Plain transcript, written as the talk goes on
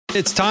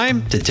It's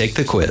time to take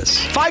the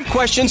quiz. 5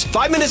 questions,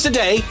 5 minutes a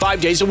day,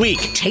 5 days a week.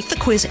 Take the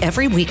quiz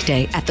every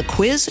weekday at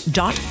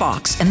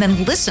thequiz.fox and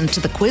then listen to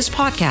the quiz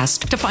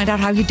podcast to find out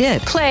how you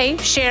did. Play,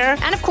 share,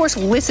 and of course,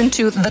 listen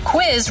to The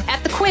Quiz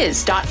at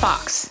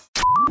thequiz.fox.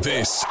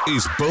 This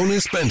is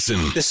Bonus Benson.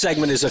 This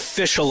segment is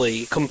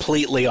officially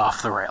completely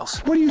off the rails.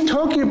 What are you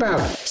talking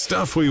about?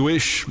 Stuff we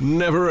wish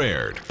never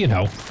aired. You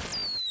know,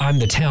 I'm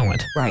the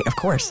talent. Right, of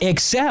course.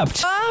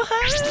 Except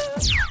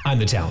I'm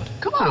the talent.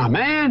 Come on,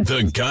 man.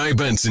 The Guy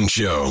Benson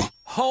Show.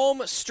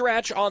 Home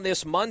stretch on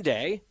this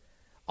Monday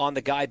on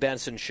The Guy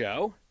Benson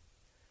Show.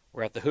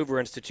 We're at the Hoover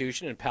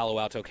Institution in Palo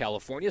Alto,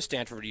 California,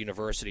 Stanford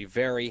University.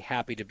 Very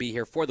happy to be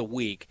here for the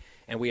week,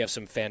 and we have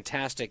some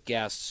fantastic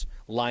guests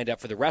lined up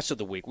for the rest of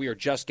the week. We are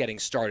just getting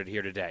started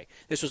here today.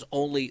 This was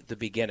only the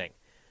beginning.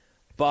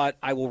 But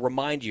I will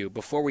remind you,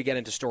 before we get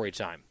into story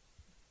time,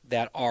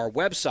 that our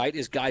website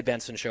is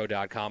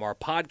GuyBensonShow.com. Our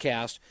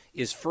podcast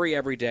is free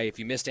every day. If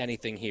you missed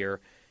anything here,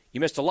 you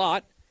missed a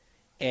lot,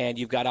 and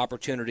you've got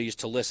opportunities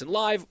to listen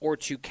live or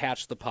to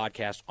catch the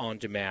podcast on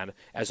demand.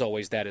 As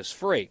always, that is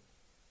free.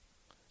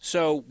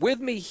 So with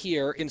me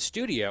here in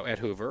studio at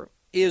Hoover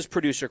is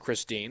producer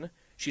Christine.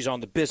 She's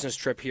on the business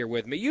trip here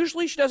with me.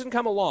 Usually she doesn't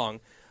come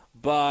along,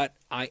 but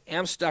I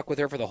am stuck with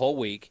her for the whole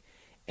week.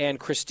 And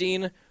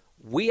Christine,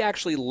 we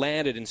actually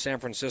landed in San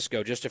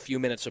Francisco just a few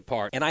minutes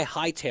apart, and I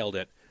hightailed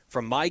it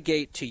from my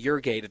gate to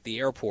your gate at the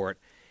airport.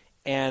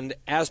 And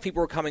as people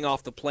were coming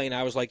off the plane,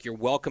 I was like your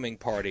welcoming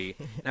party.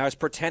 And I was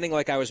pretending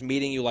like I was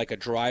meeting you like a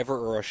driver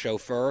or a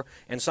chauffeur.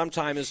 And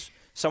sometimes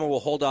someone will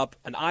hold up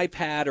an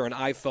iPad or an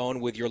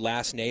iPhone with your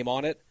last name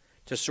on it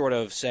to sort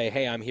of say,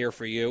 hey, I'm here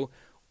for you.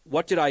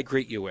 What did I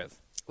greet you with?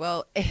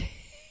 Well, it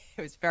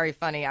was very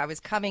funny. I was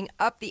coming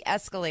up the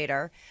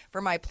escalator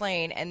for my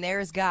plane, and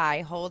there's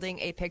Guy holding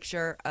a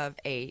picture of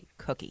a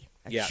cookie.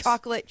 A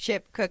chocolate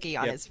chip cookie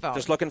on his phone.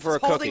 Just looking for a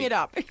cookie. Holding it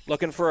up.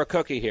 Looking for a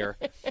cookie here.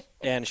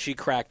 And she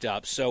cracked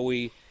up. So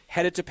we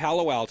headed to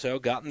Palo Alto,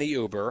 got in the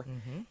Uber,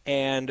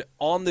 and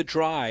on the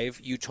drive,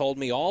 you told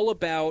me all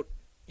about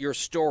your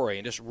story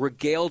and just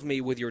regaled me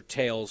with your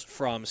tales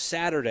from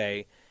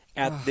Saturday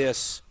at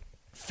this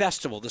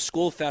festival, the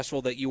school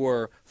festival that you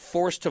were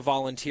forced to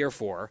volunteer,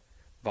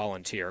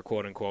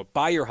 quote unquote,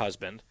 by your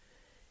husband.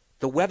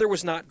 The weather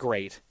was not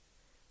great.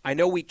 I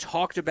know we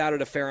talked about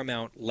it a fair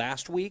amount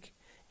last week.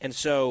 And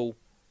so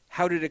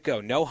how did it go?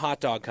 No hot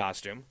dog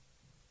costume.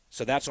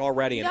 So that's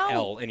already an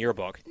L in your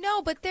book.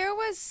 No, but there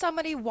was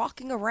somebody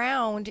walking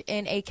around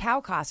in a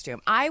cow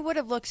costume. I would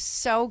have looked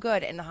so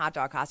good in the hot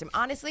dog costume,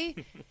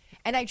 honestly.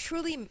 And I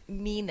truly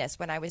mean this.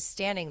 When I was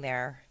standing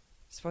there,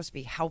 supposed to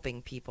be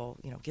helping people,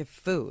 give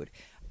food,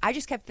 I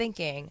just kept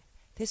thinking,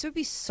 this would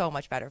be so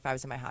much better if I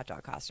was in my hot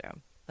dog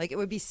costume. Like, it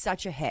would be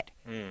such a hit.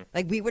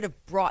 Like, we would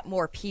have brought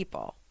more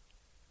people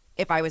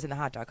if I was in the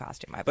hot dog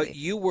costume, I believe. But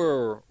you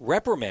were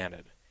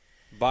reprimanded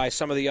by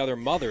some of the other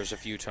mothers a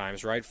few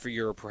times, right, for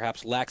your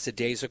perhaps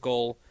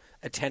lackadaisical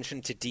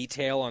attention to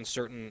detail on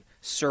certain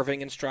serving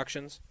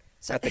instructions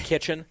at the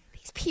kitchen.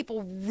 These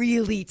people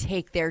really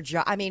take their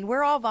job. I mean,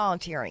 we're all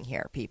volunteering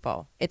here,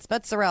 people. It's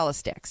mozzarella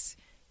sticks.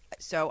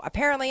 So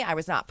apparently I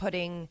was not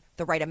putting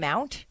the right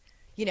amount.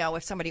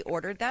 If somebody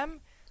ordered them,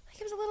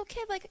 like it was a little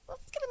kid, like,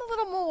 let's give him a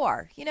little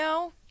more,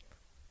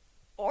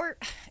 or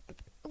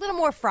a little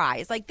more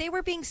fries. Like, they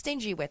were being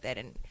stingy with it,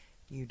 and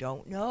you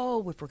don't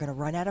know if we're going to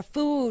run out of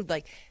food.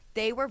 Like,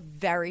 they were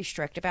very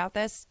strict about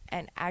this,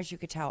 and as you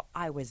could tell,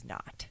 I was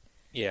not.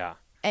 Yeah.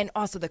 And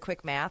also the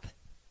quick math,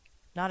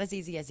 not as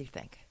easy as you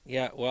think.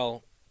 Yeah,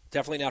 well,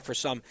 definitely not for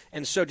some.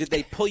 And so did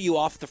they pull you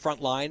off the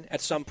front line at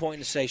some point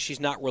and say she's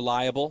not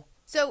reliable?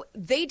 So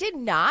they did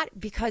not,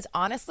 because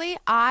honestly,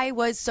 I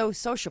was so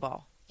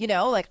sociable.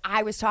 Like,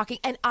 I was talking,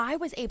 and I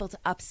was able to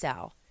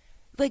upsell.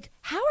 Like,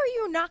 how are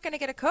you not going to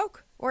get a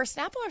Coke or a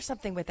Snapple or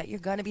something with it? You're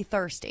going to be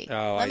thirsty.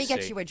 Oh, Let me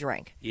get you a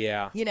drink.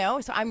 Yeah.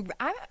 So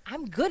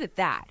I'm good at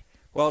that.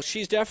 Well,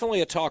 she's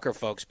definitely a talker,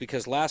 folks,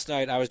 because last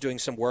night I was doing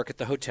some work at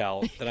the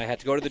hotel. Then I had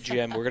to go to the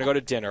gym. We're going to go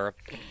to dinner.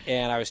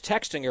 And I was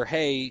texting her,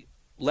 hey,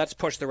 let's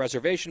push the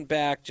reservation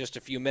back just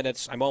a few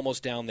minutes. I'm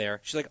almost down there.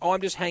 She's like, oh,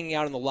 I'm just hanging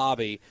out in the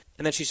lobby.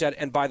 And then she said,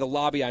 and by the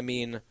lobby, I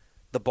mean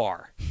the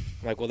bar.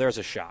 I'm like, well, there's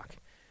a shock.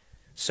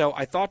 So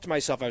I thought to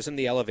myself, I was in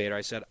the elevator.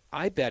 I said,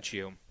 I bet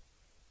you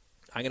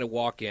I'm going to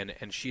walk in,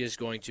 and she is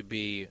going to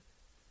be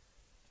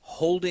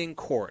holding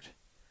court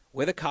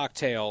with a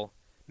cocktail,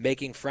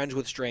 making friends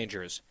with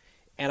strangers.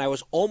 And I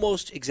was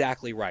almost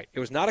exactly right.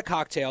 It was not a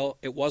cocktail.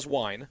 It was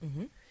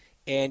wine.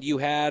 And you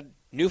had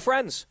new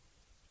friends.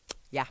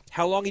 Yeah.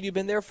 How long had you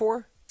been there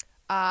for?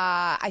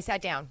 I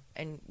sat down,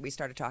 and we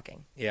started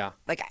talking. Yeah.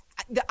 Like,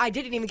 I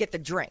didn't even get the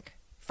drink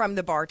from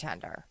the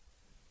bartender.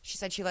 She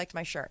said she liked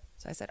my shirt.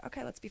 So I said,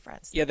 okay, let's be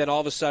friends. Yeah, then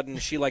all of a sudden,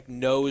 she,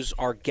 knows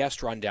our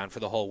guest rundown for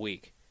the whole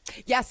week.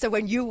 Yeah, so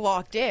when you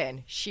walked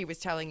in, she was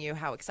telling you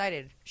how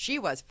excited she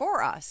was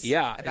for us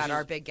about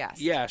our big guest.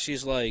 Yeah,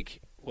 she's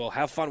like, well,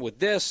 have fun with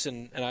this.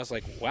 And I was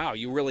like, wow,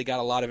 you really got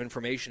a lot of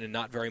information in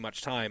not very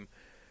much time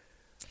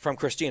from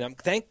Christine.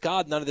 Thank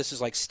God none of this is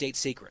like state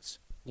secrets.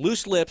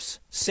 Loose lips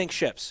sink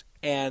ships.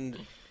 And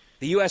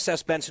The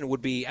USS Benson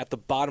would be at the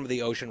bottom of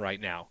the ocean right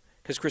now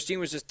because Christine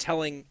was just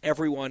telling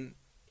everyone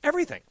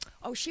everything.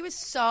 Oh, she was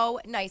so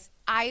nice.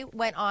 I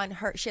went on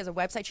her. She has a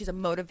website. She's a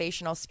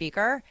motivational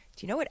speaker.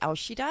 Do you know what else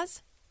she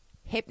does?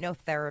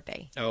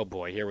 Hypnotherapy. Oh,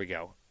 boy. Here we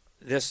go.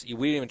 We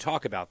didn't even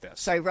talk about this.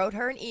 So I wrote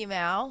her an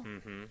email,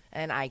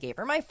 and I gave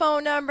her my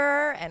phone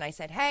number, and I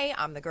said, hey,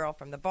 I'm the girl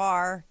from the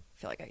bar.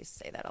 I feel like I used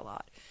to say that a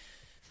lot.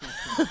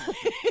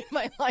 In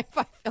my life,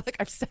 I feel like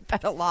I've said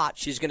that a lot.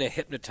 She's going to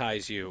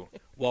hypnotize you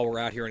while we're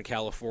out here in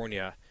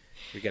California.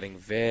 You're getting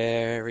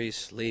very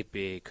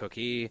sleepy,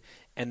 Cookie.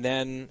 And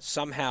then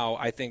somehow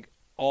I think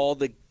all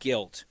the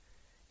guilt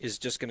is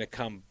just going to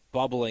come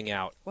bubbling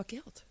out. What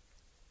guilt?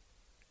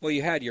 Well,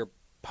 you had your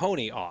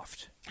pony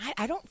offed.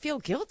 I don't feel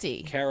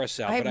guilty.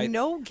 Carousel. I have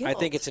no guilt. I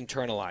think it's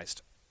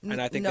internalized.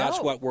 And I think that's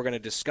what we're going to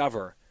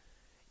discover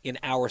in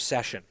our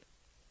session.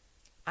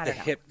 I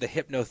don't know. The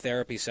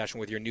hypnotherapy session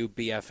with your new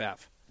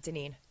BFF.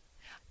 Deneen.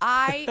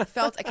 I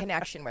felt a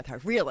connection with her,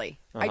 really.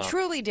 I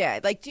truly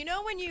did. Like, do you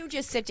know when you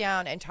just sit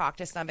down and talk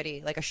to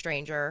somebody, like a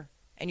stranger,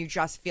 and you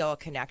just feel a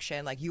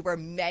connection? Like you were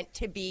meant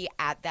to be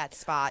at that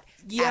spot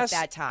at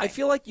that time. I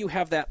feel like you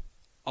have that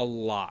a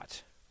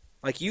lot.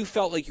 Like you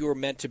felt like you were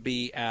meant to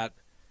be at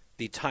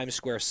the Times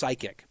Square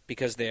Psychic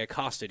because they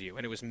accosted you,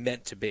 and it was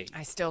meant to be.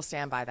 I still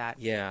stand by that.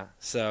 Yeah.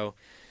 So,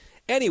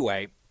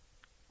 anyway,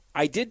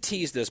 I did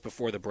tease this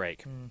before the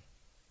break.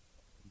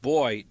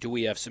 Boy, do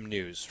we have some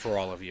news for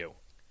all of you.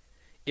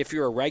 If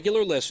you're a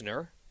regular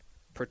listener,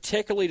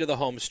 particularly to the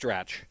home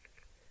stretch,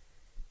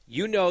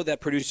 you know that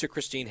producer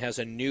Christine has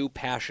a new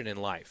passion in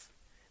life.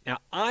 Now,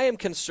 I am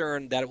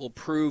concerned that it will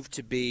prove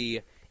to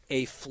be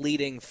a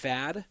fleeting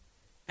fad,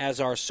 as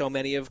are so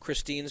many of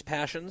Christine's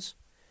passions.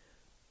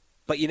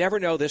 But you never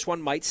know. This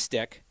one might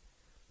stick.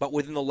 But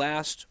within the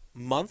last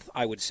month,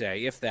 I would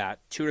say, if that,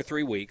 2 to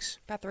 3 weeks.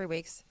 About 3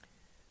 weeks.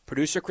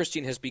 Producer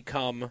Christine has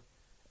become,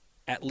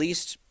 at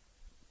least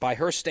by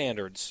her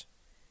standards,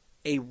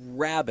 a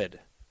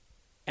rabid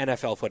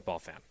NFL football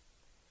fan.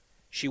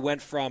 She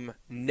went from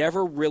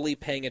never really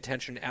paying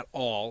attention at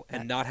all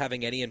and not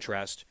having any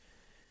interest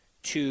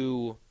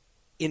to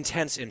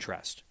intense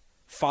interest,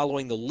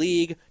 following the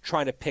league,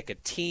 trying to pick a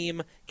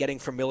team, getting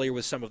familiar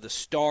with some of the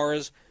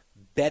stars,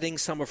 betting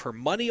some of her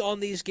money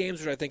on these games,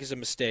 which I think is a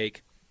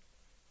mistake.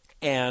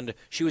 And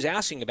she was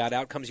asking about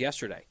outcomes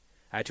yesterday.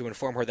 I had to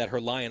inform her that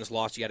her Lions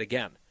lost yet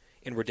again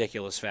in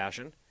ridiculous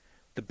fashion.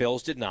 The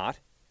Bills did not.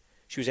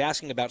 She was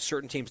asking about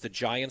certain teams. The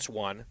Giants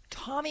won.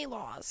 Tommy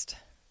lost.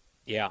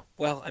 Yeah.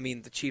 Well, I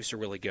mean, the Chiefs are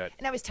really good.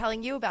 And I was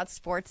telling you about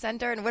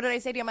SportsCenter, and what did I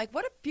say to you? I'm like,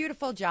 what a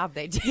beautiful job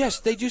they do.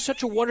 Yes, they do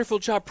such a wonderful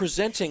job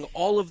presenting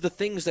all of the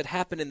things that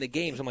happen in the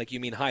games. I'm like,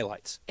 you mean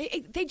highlights?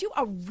 They do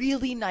a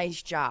really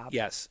nice job.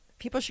 Yes.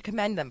 People should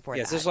commend them for that.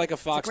 Yes, this is like a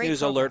Fox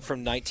News alert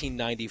from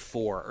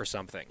 1994 or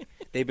something.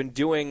 They've been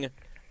doing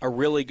a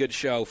really good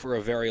show for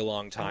a very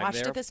long time. I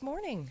watched it this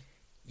morning.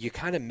 You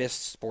kind of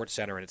missed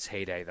SportsCenter in its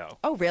heyday, though.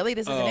 Oh, really?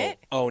 This isn't it?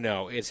 Oh,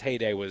 no. Its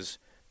heyday was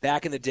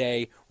back in the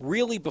day,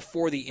 really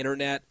before the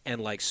internet and,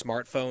 like,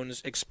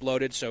 smartphones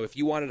exploded. So if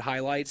you wanted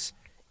highlights,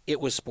 it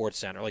was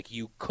SportsCenter. Like,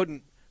 you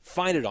couldn't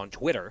find it on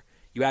Twitter.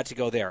 You had to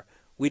go there.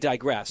 We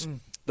digress.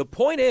 The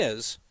point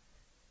is,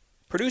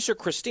 producer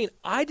Christine,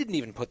 I didn't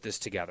even put this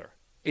together.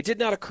 It did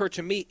not occur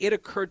to me. It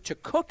occurred to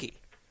Cookie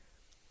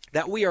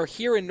that we are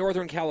here in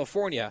Northern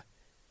California,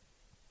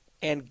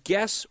 and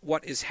guess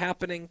what is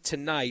happening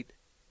tonight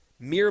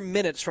mere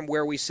minutes from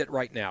where we sit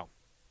right now?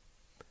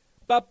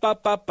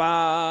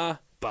 Ba-ba-ba-ba,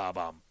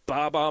 ba-bum,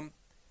 ba-bum.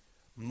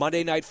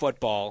 Monday Night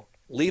Football,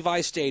 Levi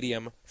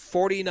Stadium,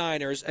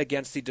 49ers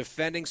against the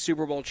defending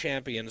Super Bowl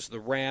champions, the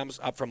Rams,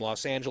 up from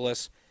Los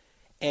Angeles.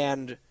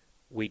 And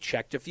we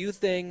checked a few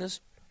things.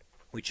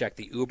 We checked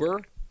the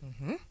Uber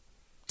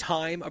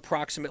time,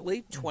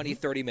 approximately 20,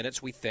 30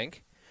 minutes, we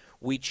think.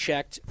 We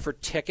checked for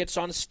tickets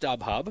on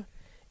StubHub,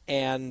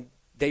 and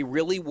they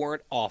really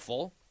weren't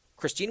awful.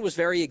 Christine was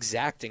very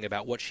exacting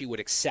about what she would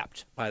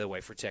accept, by the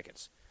way, for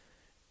tickets.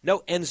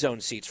 No end zone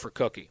seats for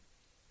Cookie.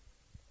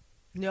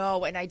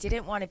 No, and I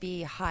didn't want to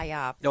be high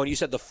up. No, and you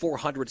said the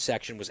 400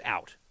 section was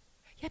out.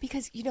 Yeah,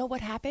 because you know what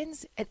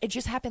happens? It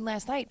just happened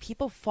last night.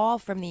 People fall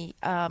from the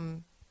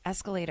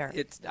escalator.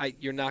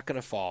 You're not going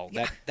to fall.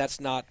 Yeah. That's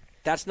not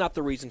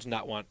the reason to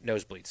not want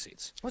nosebleed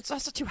seats. Well, it's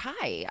also too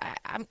high.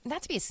 I'm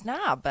not to be a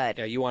snob, but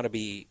yeah, you want to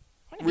be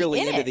really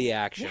into the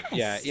action.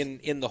 Yes. Yeah,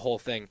 in the whole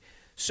thing.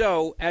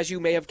 So, as you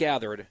may have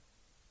gathered,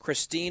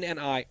 Christine and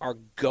I are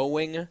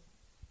going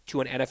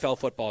to an NFL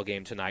football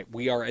game tonight.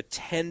 We are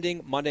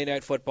attending Monday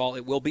Night Football.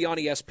 It will be on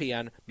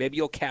ESPN. Maybe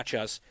you'll catch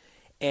us.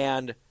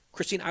 And,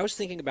 Christine, I was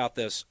thinking about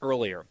this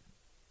earlier.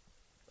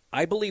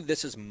 I believe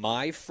this is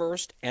my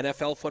first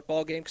NFL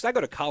football game, because I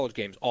go to college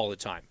games all the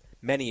time,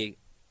 many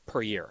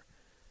per year.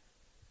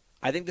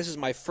 I think this is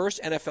my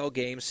first NFL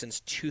game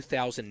since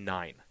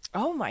 2009.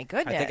 Oh, my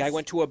goodness. I think I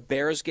went to a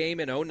Bears game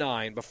in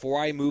 2009 before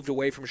I moved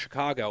away from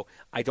Chicago.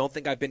 I don't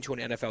think I've been to an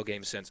NFL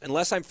game since.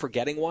 Unless I'm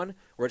forgetting one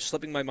or it's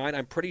slipping my mind,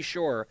 I'm pretty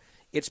sure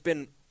It's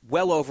been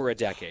well over a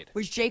decade.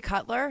 Was Jay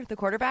Cutler the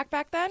quarterback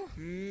back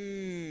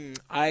then?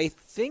 I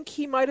think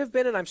he might have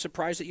been, and I'm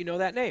surprised that you know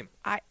that name.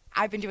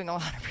 I've been doing a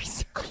lot of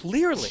research.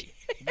 Clearly.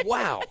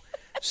 Wow.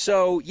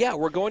 So, yeah,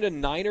 we're going to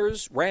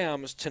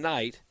Niners-Rams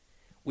tonight.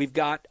 We've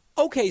got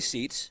okay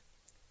seats.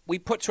 We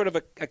put sort of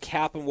a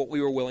cap on what we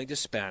were willing to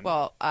spend.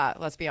 Well,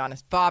 let's be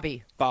honest.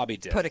 Bobby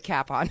did. Put a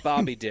cap on.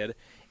 Bobby did.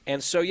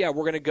 And so, yeah,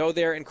 we're going to go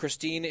there, and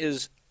Christine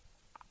is,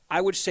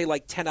 I would say,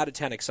 like 10 out of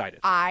 10 excited.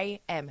 I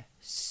am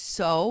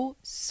so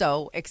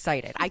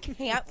excited. I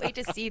can't wait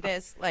to see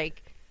this,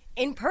 like,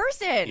 in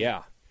person.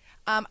 Yeah.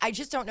 I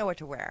just don't know what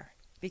to wear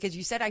because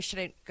you said I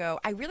shouldn't go.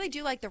 I really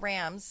do like the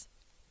Rams.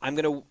 I'm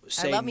going to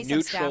say love me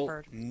some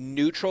Stafford.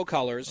 neutral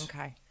colors.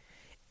 Okay.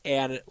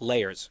 And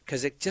layers,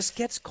 because it just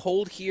gets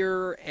cold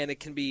here, and it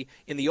can be,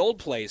 in the old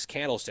place,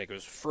 Candlestick, it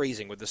was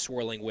freezing with the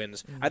swirling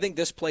winds. I think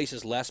this place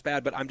is less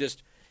bad, but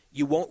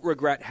you won't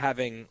regret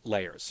having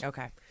layers.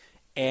 Okay.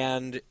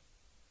 And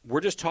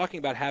we're just talking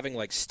about having,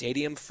 like,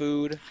 stadium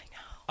food,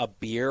 a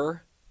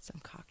beer. Some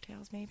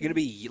cocktails, maybe. You're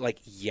going to be, like,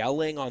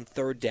 yelling on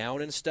third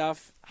down and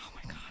stuff. Oh,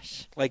 my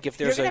gosh. Like, if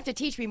You're there's going to have to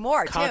teach me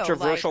more,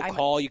 controversial too. Like,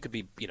 call, you could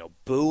be,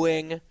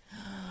 booing.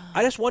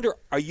 I just wonder,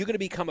 are you going to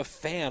become a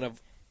fan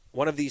of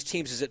one of these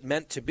teams? Is it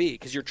meant to be?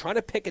 Because you're trying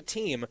to pick a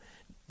team.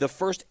 The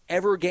first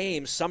ever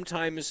game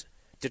sometimes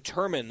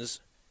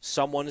determines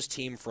someone's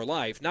team for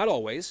life. Not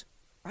always.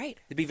 Right.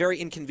 It'd be very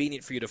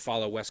inconvenient for you to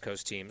follow West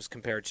Coast teams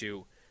compared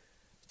to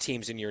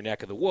teams in your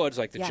neck of the woods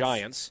like the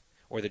Giants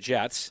or the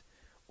Jets,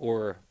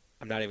 or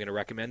I'm not even going to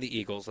recommend the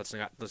Eagles. Let's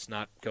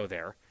not go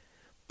there.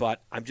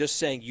 But I'm just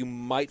saying you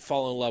might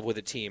fall in love with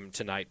a team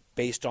tonight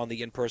based on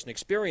the in-person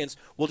experience.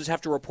 We'll just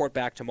have to report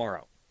back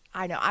tomorrow.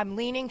 I know. I'm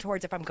leaning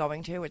towards, if I'm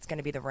going to, it's going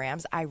to be the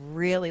Rams. I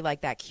really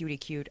like that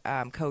cute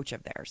coach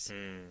of theirs.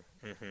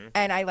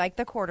 And I like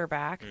the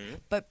quarterback.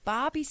 But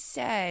Bobby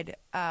said,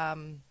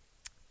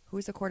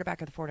 who's the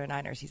quarterback of the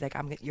 49ers? He's like,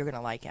 you're going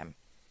to like him.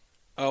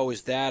 Oh,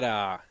 is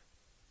that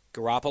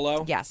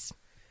Garoppolo? Yes.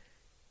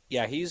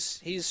 Yeah,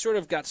 he's sort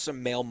of got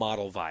some male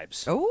model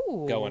vibes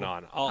going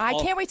on. I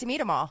can't wait to meet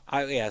them all.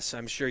 Yes,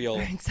 I'm sure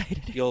you'll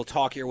you'll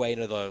talk your way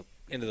into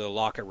the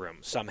locker room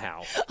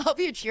somehow. I'll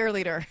be a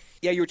cheerleader.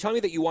 Yeah, you were telling me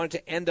that you wanted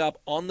to end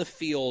up on the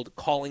field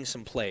calling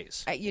some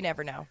plays. You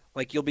never know.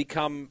 Like you'll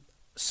become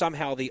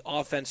somehow the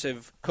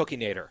offensive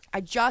cookie-nator.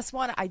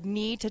 I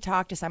need to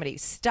talk to somebody.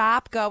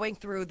 Stop going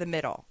through the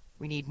middle.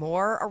 We need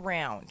more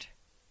around.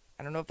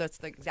 I don't know if that's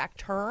the exact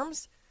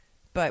terms,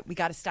 but we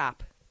got to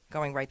stop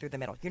going right through the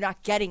middle. You're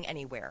not getting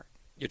anywhere.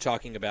 You're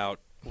talking about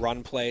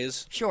run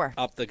plays? Sure.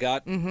 Up the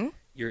gut? Mm-hmm.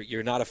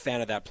 You're not a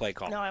fan of that play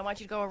call? No, I want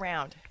you to go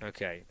around.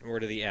 Okay, more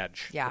to the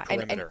edge. Yeah, the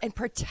perimeter. And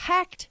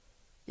protect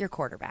your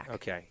quarterback.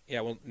 Okay.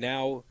 Yeah, well,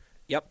 now,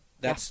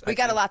 that's... We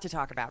got a lot to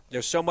talk about.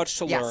 There's so much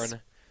to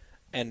learn,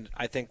 and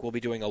I think we'll be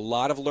doing a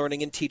lot of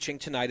learning and teaching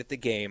tonight at the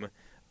game.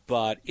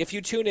 But if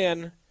you tune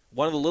in,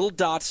 one of the little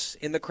dots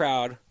in the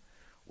crowd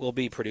will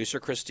be producer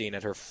Christine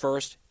at her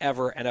first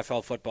ever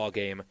NFL football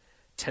game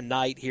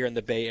tonight here in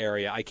the Bay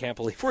Area. I can't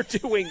believe we're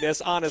doing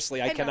this,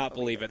 honestly. I cannot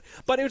believe it.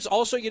 But it's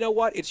also, you know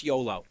what? It's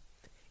YOLO.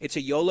 It's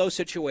a YOLO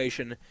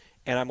situation,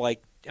 and I'm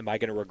like, am I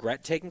going to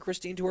regret taking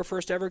Christine to her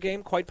first ever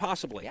game? Quite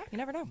possibly. Yeah, you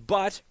never know.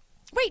 But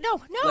wait,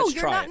 no, let's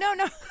you're try not. it.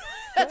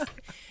 No.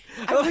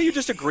 I love how you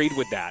just agreed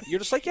with that. You're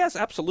just like, yes,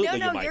 absolutely.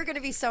 No, you might. you're going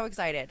to be so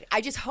excited. I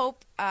just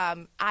hope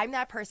I'm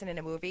that person in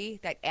a movie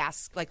that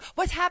asks, like,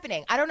 what's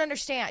happening? I don't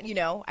understand.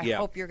 I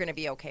hope you're going to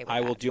be okay with that.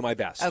 I will do my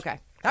best. Okay.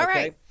 All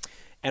right.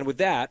 And with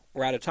that,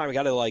 we're out of time. We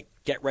got to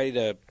get ready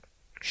to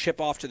ship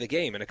off to the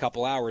game in a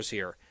couple hours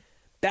here.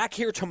 Back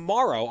here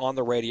tomorrow on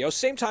the radio,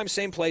 same time,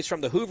 same place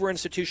from the Hoover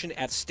Institution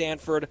at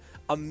Stanford.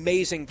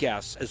 Amazing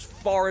guests as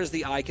far as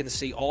the eye can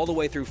see all the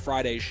way through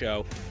Friday's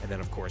show and then,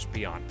 of course,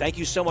 beyond. Thank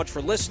you so much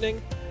for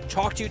listening.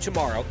 Talk to you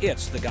tomorrow.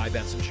 It's The Guy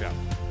Benson Show.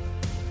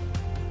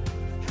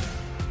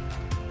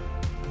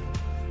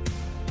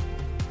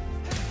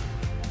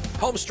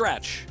 Home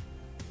stretch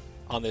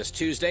on this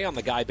Tuesday on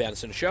The Guy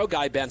Benson Show,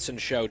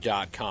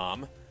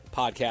 GuyBensonShow.com.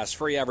 Podcast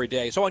free every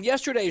day. So on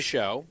yesterday's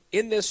show,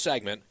 in this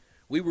segment,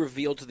 we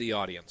revealed to the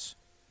audience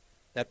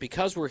that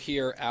because we're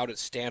here out at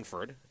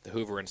Stanford, the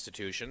Hoover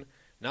Institution,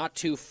 not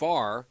too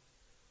far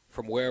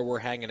from where we're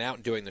hanging out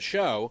and doing the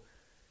show,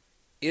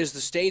 is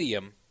the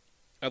stadium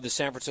of the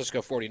San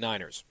Francisco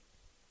 49ers.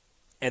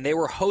 And they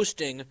were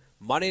hosting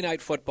Monday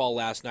Night Football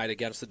last night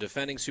against the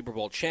defending Super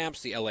Bowl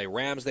champs, the LA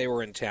Rams. They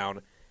were in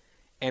town.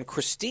 And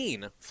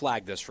Christine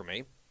flagged this for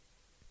me,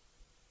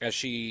 as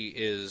she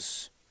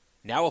is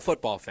now a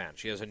football fan.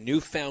 She has a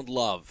newfound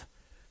love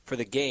for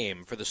the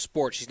game, for the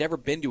sport. She's never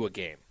been to a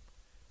game,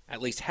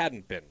 at least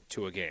hadn't been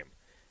to a game.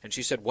 And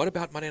she said, what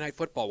about Monday Night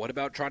Football? What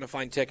about trying to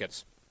find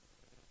tickets?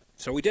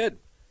 So we did.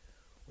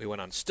 We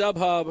went on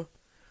StubHub.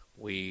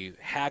 We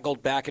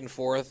haggled back and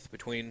forth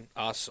between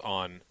us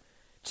on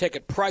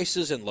ticket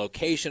prices and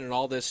location and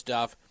all this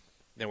stuff.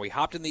 Then we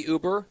hopped in the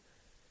Uber a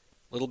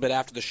little bit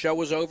after the show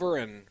was over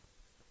and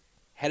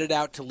headed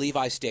out to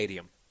Levi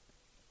Stadium.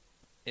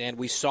 And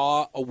we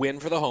saw a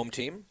win for the home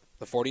team.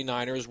 The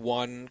 49ers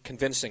won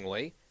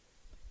convincingly.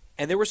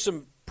 And there were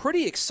some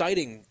pretty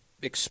exciting,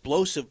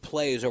 explosive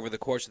plays over the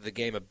course of the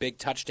game. A big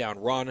touchdown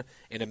run,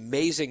 an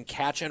amazing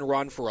catch and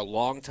run for a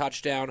long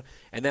touchdown,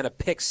 and then a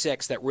pick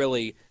six that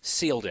really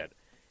sealed it.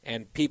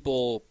 And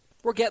people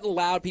were getting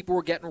loud. People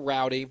were getting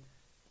rowdy.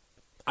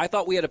 I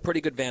thought we had a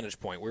pretty good vantage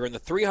point. We were in the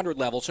 300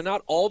 level, so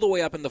not all the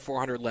way up in the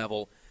 400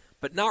 level,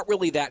 but not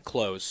really that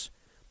close.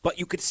 But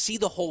you could see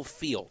the whole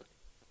field.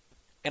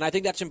 And I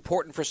think that's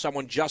important for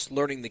someone just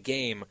learning the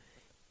game.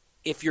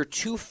 If you're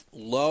too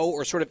low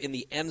or sort of in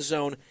the end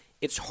zone,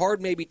 it's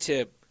hard maybe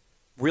to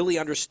really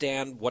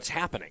understand what's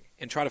happening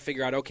and try to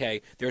figure out,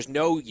 okay, there's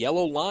no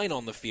yellow line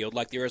on the field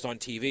like there is on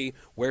TV.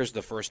 Where's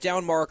the first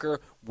down marker?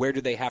 Where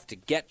do they have to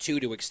get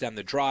to extend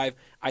the drive?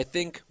 I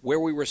think where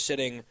we were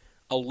sitting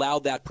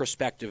allowed that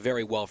perspective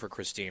very well for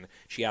Christine.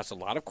 She asked a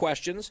lot of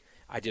questions.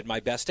 I did my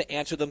best to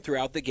answer them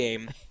throughout the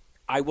game.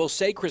 I will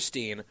say,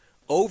 Christine,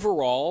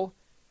 overall,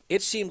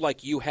 it seemed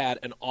like you had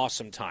an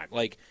awesome time.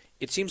 Like,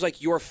 it seems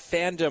like your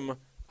fandom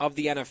of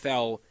the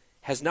NFL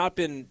has not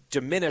been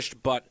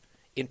diminished, but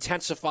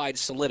intensified,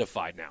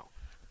 solidified now.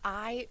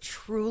 I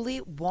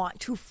truly want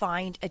to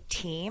find a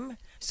team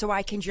so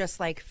I can just,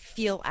 like,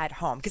 feel at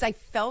home. Because I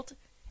felt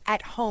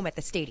at home at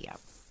the stadium,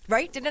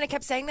 right? Didn't I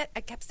kept saying that?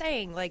 I kept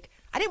saying, like,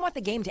 I didn't want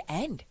the game to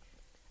end.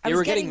 You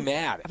were getting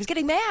mad. I was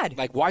getting mad.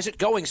 Like, why is it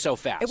going so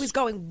fast? It was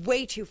going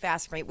way too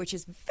fast for me, which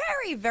is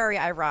very, very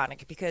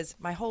ironic because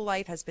my whole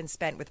life has been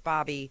spent with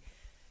Bobby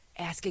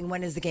asking,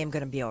 when is the game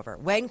going to be over?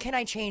 When can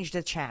I change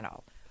the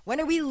channel?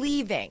 When are we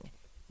leaving?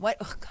 What?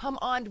 Oh, come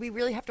on, do we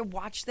really have to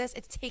watch this?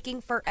 It's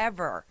taking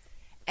forever.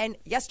 And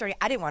yesterday,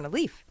 I didn't want to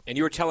leave. And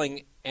you were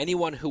telling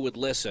anyone who would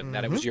listen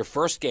that it was your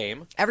first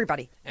game.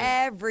 Everybody.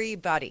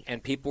 Everybody.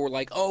 And people were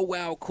like, oh,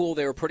 wow, cool.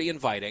 They were pretty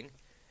inviting.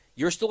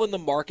 You're still in the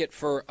market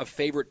for a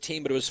favorite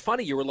team, but it was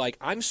funny. You were like,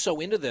 I'm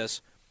so into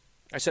this.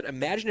 I said,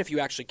 imagine if you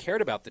actually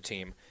cared about the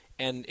team,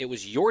 and it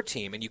was your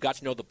team, and you got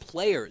to know the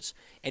players,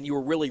 and you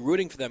were really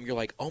rooting for them. You're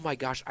like, oh, my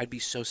gosh, I'd be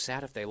so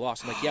sad if they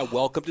lost. I'm like, yeah,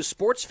 welcome to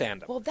sports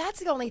fandom. Well, that's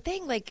the only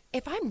thing. Like,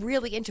 if I'm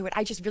really into it,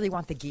 I just really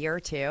want the gear,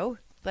 too.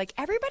 Like,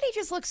 everybody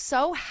just looks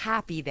so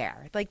happy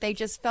there. Like, they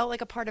just felt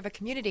like a part of a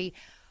community.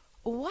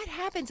 What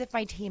happens if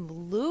my team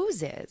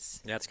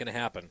loses? That's going to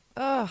happen.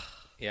 Ugh.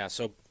 Yeah,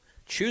 so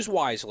choose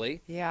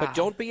wisely, Yeah. but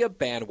don't be a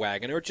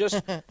bandwagoner.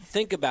 Just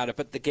think about it.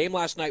 But the game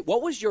last night,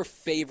 what was your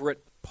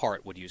favorite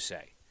part, would you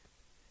say?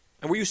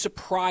 And were you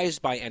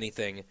surprised by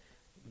anything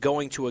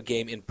going to a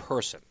game in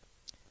person?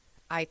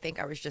 I think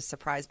I was just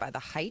surprised by the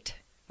height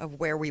of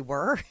where we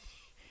were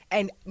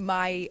and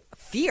my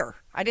fear.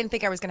 I didn't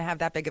think I was going to have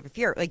that big of a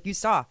fear. Like you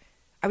saw,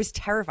 I was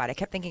terrified. I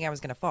kept thinking I was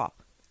going to fall.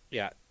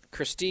 Yeah,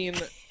 Christine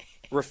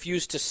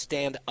refused to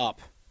stand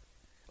up,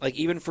 like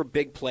even for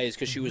big plays,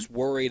 because she was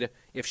worried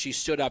if she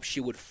stood up, she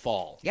would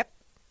fall. Yep.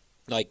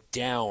 Like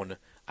down,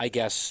 I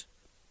guess,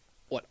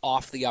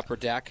 off the upper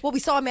deck? Well,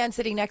 we saw a man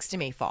sitting next to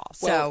me fall.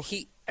 Well, so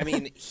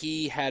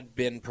he had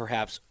been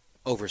perhaps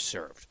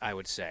overserved, I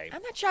would say.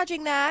 I'm not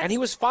judging that. And he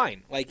was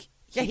fine. Like,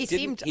 he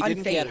seemed he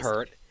didn't get unfazed.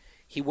 hurt.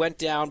 He went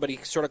down, but he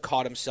sort of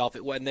caught himself.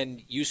 And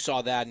then you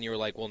saw that, and you were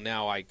like, well,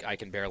 now I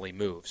can barely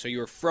move. So you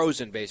were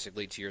frozen,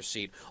 basically, to your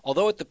seat.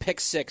 Although at the pick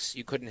six,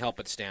 you couldn't help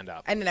but stand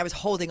up. And then I was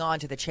holding on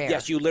to the chair.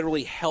 Yes, you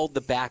literally held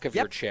the back of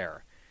your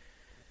chair.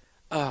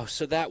 Oh,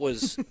 so that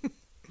was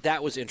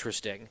that was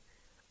interesting.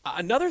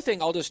 Another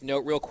thing I'll just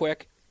note real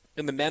quick,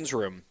 in the men's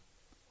room,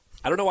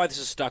 I don't know why this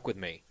is stuck with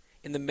me.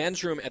 In the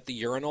men's room at the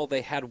urinal,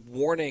 they had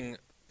warning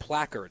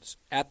placards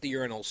at the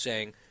urinal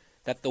saying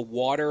that the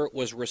water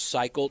was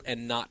recycled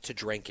and not to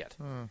drink it.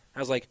 I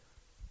was like,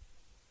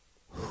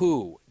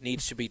 who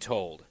needs to be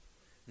told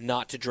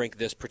not to drink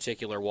this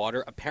particular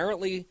water?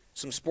 Apparently,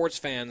 some sports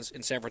fans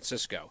in San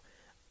Francisco.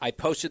 I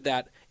posted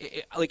that.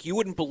 Like, you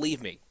wouldn't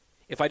believe me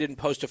if I didn't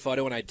post a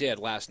photo, and I did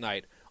last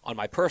night on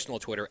my personal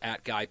Twitter,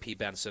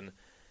 @GuyPBenson.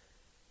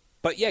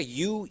 But, yeah,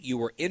 you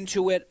were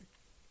into it.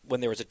 When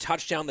there was a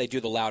touchdown, they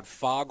do the loud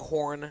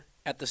foghorn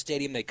at the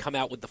stadium. They come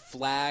out with the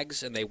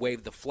flags, and they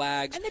wave the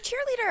flags. And the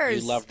cheerleaders.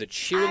 You love the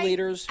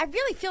cheerleaders. I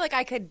really feel like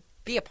I could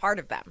be a part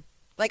of them.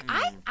 Like,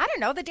 I don't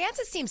know. The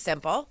dances seem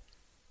simple.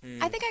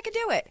 I think I could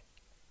do it.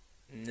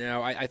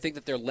 No, I think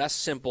that they're less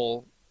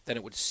simple than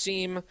it would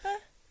seem.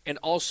 And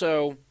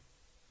also,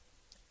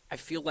 I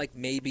feel like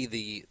maybe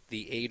the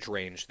age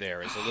range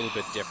there is a little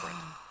bit different.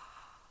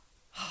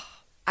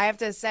 I have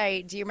to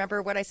say, do you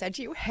remember what I said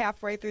to you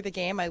halfway through the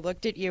game? I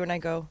looked at you and I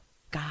go,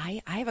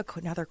 Guy, I have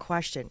another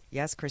question.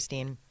 Yes,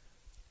 Christine.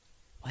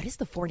 What does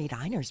the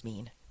 49ers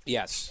mean?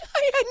 Yes.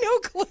 I had no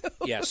clue.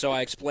 Yeah, so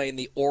I explained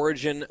the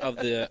origin of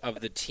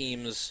the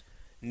team's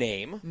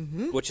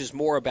name, which is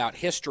more about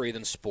history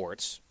than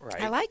sports,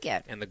 right? I like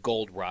it. And the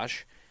gold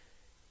rush.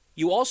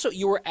 You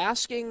were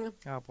asking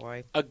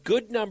a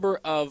good number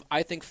of,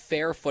 I think,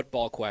 fair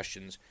football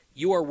questions.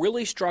 You are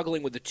really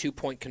struggling with the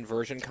 2-point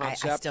conversion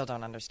concept. I still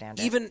don't understand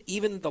it.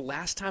 Even the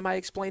last time I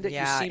explained it,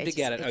 you seemed to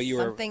get it.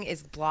 Something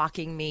is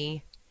blocking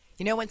me.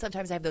 You know when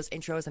sometimes I have those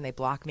intros and they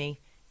block me,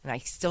 and I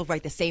still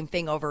write the same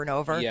thing over and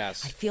over?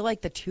 Yes. I feel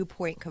like the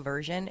 2-point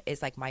conversion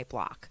is like my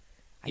block.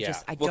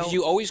 I don't.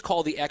 You always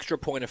call the extra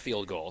point a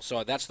field goal,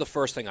 so that's the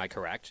first thing I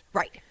correct.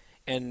 Right.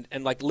 And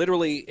like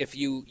literally, if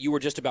you were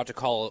just about to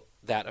call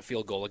that a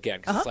field goal again,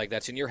 because it's like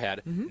that's in your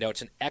head. No,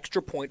 it's an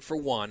extra point for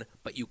 1,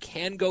 but you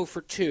can go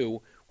for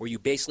 2, where you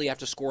basically have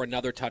to score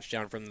another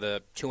touchdown from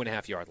the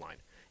 2.5-yard line.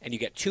 And you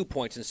get 2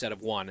 points instead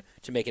of 1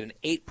 to make it an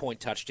 8-point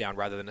touchdown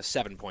rather than a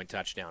 7-point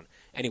touchdown.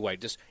 Anyway,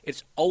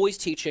 it's always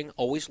teaching,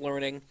 always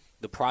learning.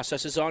 The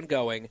process is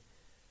ongoing.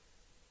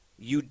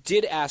 You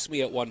did ask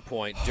me at one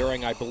point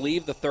during, I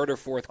believe, the third or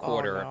fourth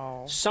quarter,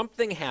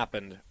 something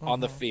happened on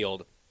the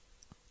field,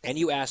 and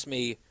you asked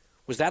me,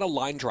 was that a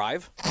line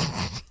drive?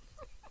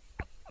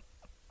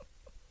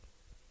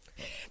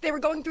 They were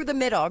going through the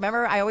middle.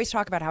 Remember, I always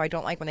talk about how I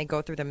don't like when they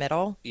go through the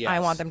middle. Yes. I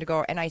want them to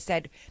go. And I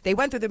said, they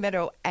went through the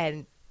middle,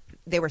 and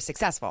they were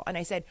successful. And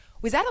I said,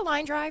 was that a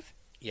line drive?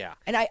 Yeah.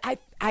 And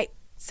I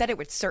said it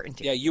with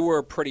certainty. Yeah, you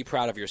were pretty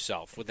proud of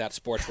yourself with that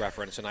sports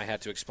reference, and I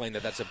had to explain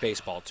that that's a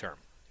baseball term.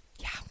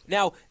 Yeah.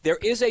 Now, there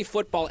is a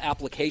football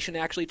application,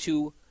 actually,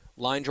 to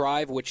line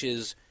drive, which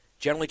is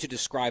generally to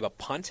describe a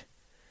punt.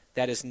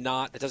 That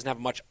doesn't have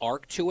much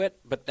arc to it,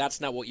 but that's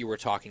not what you were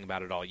talking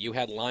about at all. You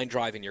had line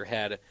drive in your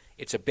head.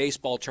 It's a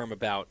baseball term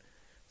about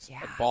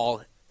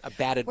a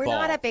batted ball. We're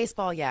not at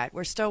baseball yet.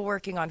 We're still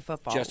working on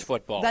football. Just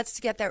football. Let's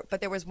get there.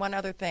 But there was one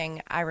other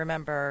thing I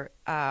remember.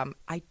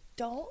 I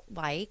don't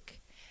like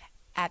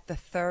at the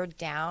third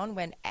down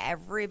when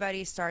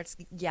everybody starts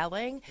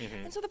yelling.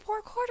 And so the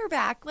poor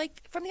quarterback,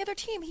 like from the other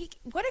team,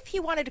 what if he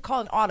wanted to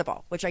call an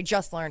audible, which I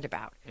just learned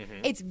about?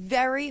 It's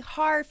very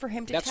hard for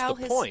him to tell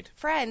his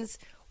friends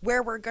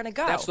where we're going to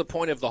go. That's the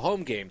point of the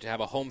home game, to have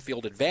a home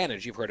field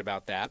advantage. You've heard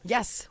about that.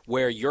 Yes.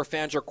 Where your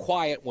fans are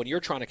quiet when you're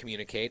trying to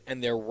communicate,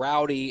 and they're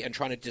rowdy and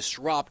trying to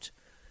disrupt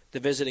the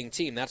visiting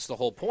team. That's the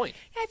whole point.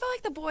 Yeah, I feel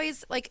like the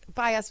boys, like,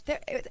 by us,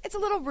 it's a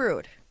little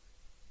rude.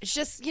 It's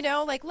just,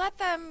 like, let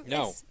them.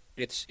 No,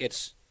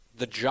 it's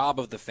the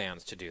job of the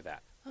fans to do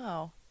that.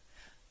 Oh.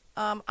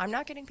 I'm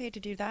not getting paid to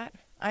do that.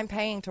 I'm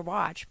paying to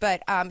watch.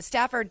 But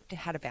Stafford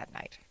had a bad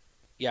night.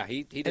 Yeah,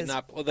 he did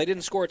not. Well, they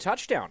didn't score a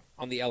touchdown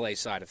on the LA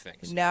side of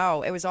things.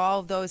 No, it was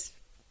all those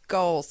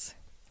goals.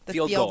 The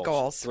field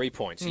goals. 3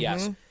 points,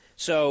 yes.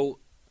 So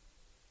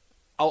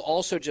I'll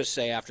also just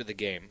say after the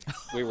game,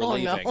 we were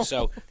leaving. No.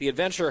 So the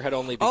adventure had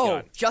only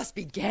begun. Oh, just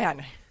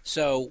began.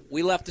 So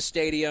we left the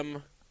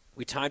stadium.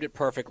 We timed it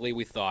perfectly,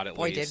 we thought, at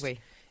least. Boy, did we.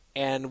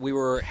 And we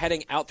were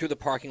heading out through the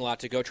parking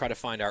lot to go try to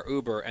find our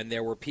Uber, and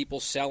there were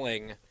people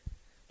selling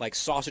like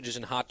sausages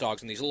and hot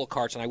dogs in these little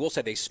carts, and I will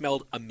say they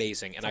smelled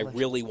amazing, and delicious. I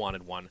really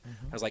wanted one.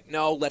 I was like,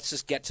 no, let's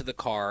just get to the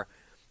car.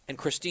 And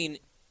Christine,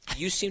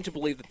 you seem to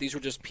believe that these were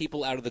just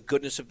people out of the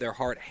goodness of their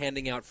heart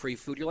handing out free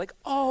food. You're like,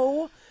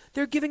 oh,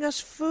 they're giving us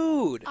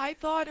food. I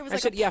thought it was I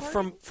said, yeah,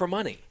 for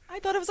money. I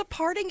thought it was a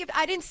parting gift.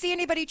 I didn't see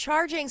anybody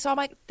charging, so I'm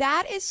like,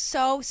 that is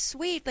so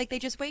sweet. Like, they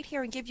just wait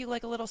here and give you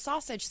like a little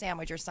sausage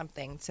sandwich or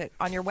something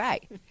on your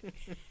way.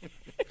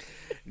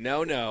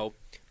 No.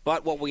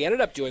 But what we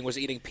ended up doing was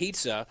eating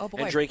pizza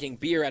and drinking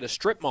beer at a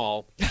strip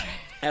mall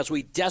as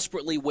we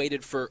desperately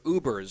waited for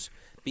Ubers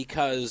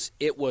because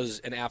it was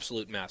an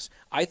absolute mess.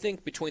 I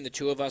think between the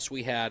two of us,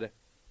 we had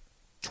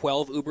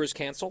 12 Ubers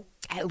cancel.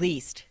 At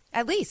least.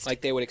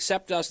 Like they would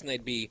accept us and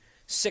they'd be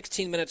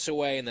 16 minutes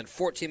away and then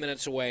 14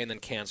 minutes away and then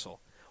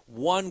cancel.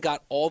 One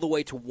got all the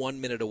way to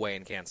 1 minute away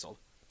and canceled.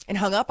 And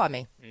hung up on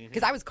me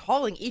because I was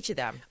calling each of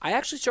them. I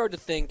actually started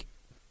to think,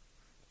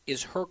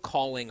 is her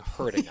calling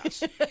hurting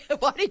us?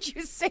 Why did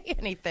you say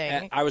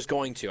anything? I was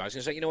going to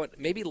say, you know what?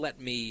 Maybe let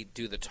me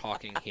do the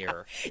talking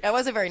here. That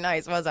wasn't very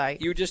nice, was I?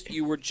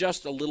 You were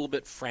just a little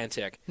bit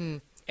frantic.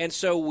 And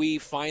so we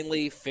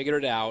finally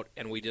figured it out,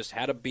 and we just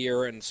had a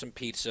beer and some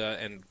pizza,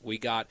 and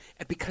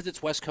because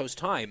it's West Coast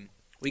time,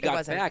 we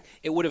got back.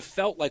 It would have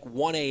felt like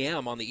 1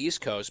 a.m. on the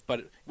East Coast, but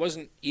it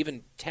wasn't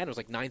even 10. It was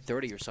like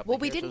 9:30 or something. Well,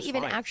 we didn't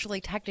even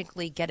actually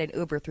technically get an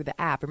Uber through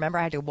the app. Remember,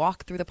 I had to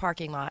walk through the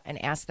parking lot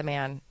and ask the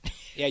man.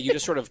 Yeah, you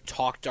just sort of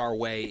talked our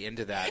way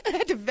into that. I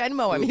had to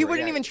Venmo him. Uber, he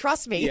wouldn't even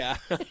trust me. Yeah.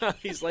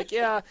 He's like,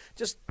 yeah,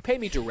 just pay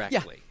me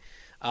directly.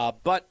 Yeah.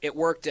 But it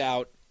worked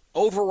out.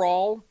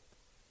 Overall,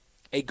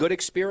 a good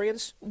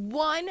experience.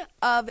 One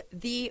of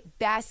the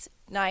best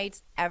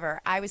nights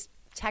ever. I was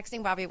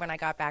texting Bobby when I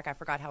got back. I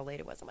forgot how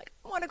late it was. I'm like,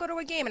 I want to go to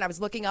a game. And I was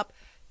looking up,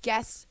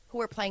 guess who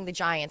are playing the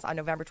Giants on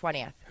November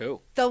 20th? Who?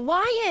 The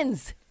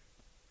Lions.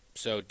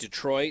 So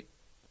Detroit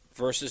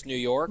versus New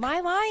York? My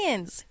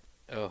Lions.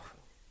 Oh.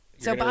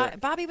 So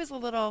Bobby was a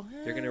little...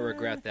 You're going to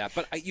regret that.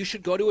 But you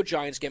should go to a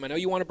Giants game. I know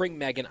you want to bring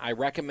Megan. I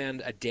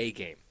recommend a day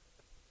game.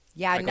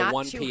 Yeah, like not a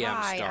 1 too p.m.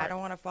 high. start. I don't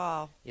want to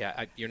fall.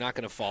 Yeah, you're not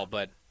going to fall,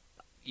 but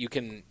you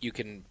can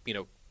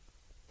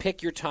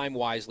pick your time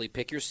wisely,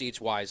 pick your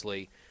seats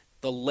wisely.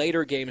 The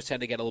later games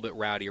tend to get a little bit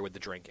rowdier with the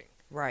drinking.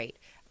 Right.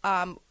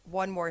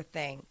 One more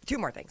thing. Two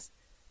more things.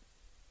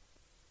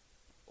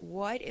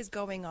 What is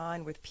going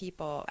on with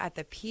people at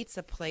the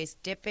pizza place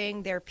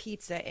dipping their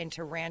pizza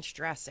into ranch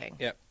dressing?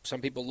 Yeah,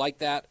 some people like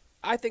that.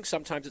 I think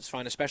sometimes it's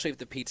fine, especially if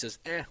the pizza's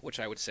which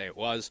I would say it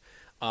was.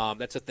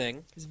 That's a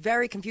thing. It's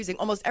very confusing.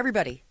 Almost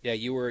everybody. Yeah,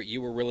 you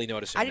were really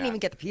noticing I didn't even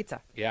get the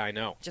pizza. Yeah, I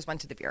know. Just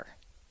went to the beer.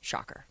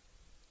 Shocker.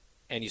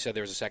 And you said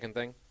there was a second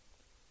thing?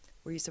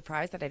 Were you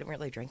surprised that I didn't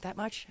really drink that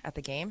much at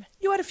the game?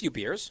 You had a few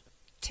beers.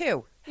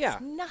 2. Yeah.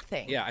 That's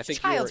nothing. Yeah, I think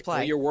Child's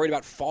play. you're worried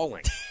about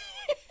falling.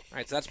 All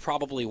right, so that's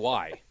probably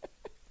why.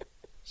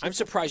 I'm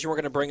surprised you weren't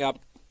going to bring up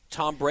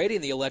Tom Brady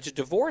and the alleged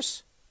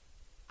divorce.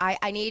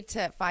 I need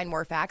to find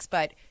more facts,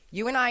 but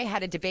you and I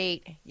had a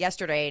debate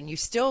yesterday, and you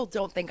still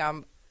don't think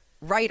I'm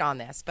right on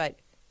this, but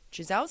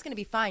Gisele's going to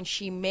be fine.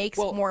 She makes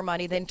more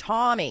money than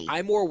Tommy.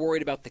 I'm more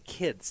worried about the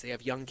kids. They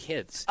have young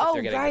kids. Oh,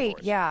 they're getting right,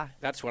 divorced. yeah.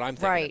 That's what I'm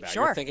thinking Right, about.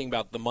 sure. You're thinking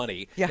about the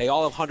money. Yeah. They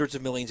all have hundreds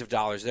of millions of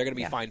dollars. They're going to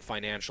be Yeah. fine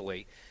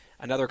financially.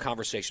 Another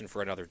conversation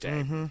for another day.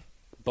 Mm-hmm.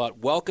 But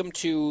welcome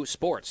to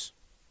sports.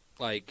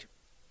 Like,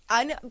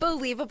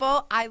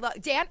 Unbelievable.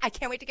 Dan, I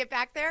can't wait to get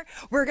back there.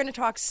 We're going to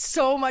talk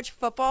so much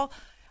football.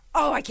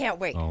 Oh, I can't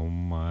wait. Oh,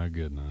 my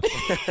goodness.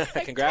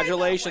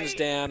 congratulations,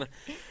 Dan.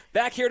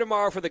 Back here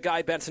tomorrow for the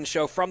Guy Benson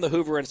Show from the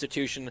Hoover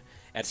Institution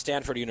at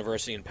Stanford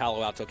University in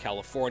Palo Alto,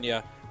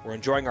 California. We're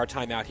enjoying our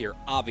time out here,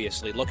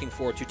 obviously. Looking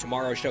forward to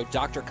tomorrow's show.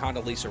 Dr.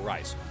 Condoleezza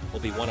Rice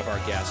will be one of our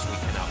guests. We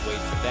cannot wait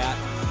for that.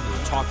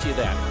 We'll talk to you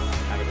then.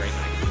 Have a great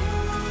night.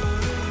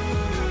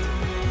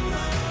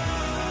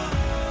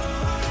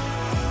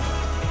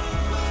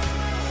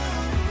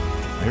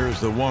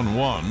 Here's the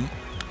 1-1.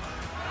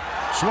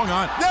 Swung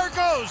on. There it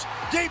goes.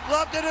 Deep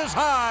left. It is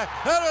high.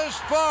 It is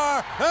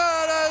far.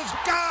 It is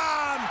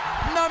gone.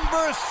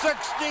 Number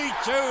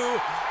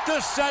 62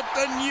 to set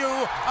the new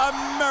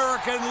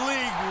American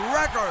League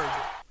record.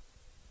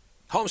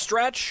 Home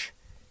stretch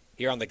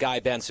here on the Guy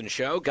Benson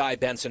Show.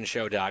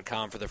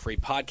 GuyBensonShow.com for the free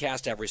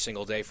podcast every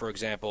single day. For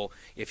example,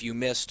 if you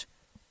missed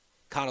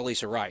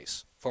Condoleezza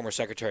Rice, former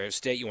Secretary of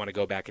State, you want to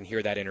go back and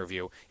hear that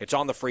interview. It's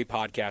on the free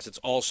podcast. It's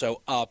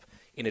also up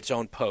in its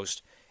own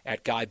post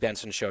at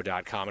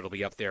GuyBensonShow.com. It'll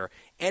be up there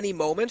any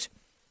moment.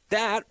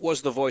 That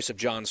was the voice of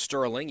John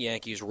Sterling,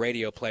 Yankees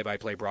radio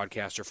play-by-play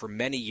broadcaster for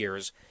many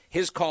years.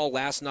 His call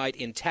last night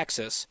in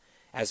Texas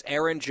as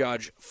Aaron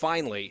Judge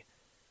finally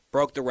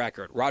broke the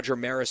record. Roger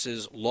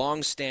Maris's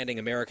long-standing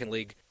American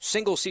League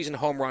single-season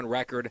home run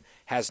record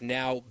has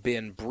now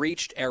been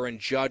breached. Aaron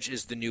Judge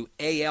is the new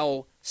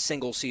AL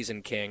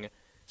single-season king.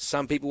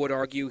 Some people would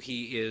argue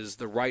he is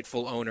the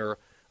rightful owner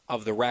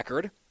of the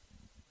record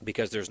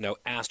because there's no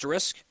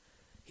asterisk.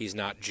 He's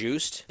not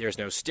juiced. There's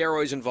no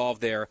steroids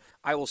involved there.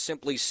 I will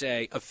simply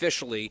say,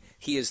 officially,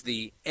 he is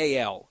the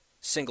AL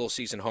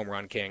single-season home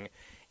run king.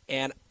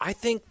 And I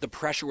think the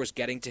pressure was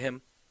getting to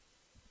him.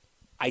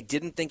 I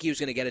didn't think he was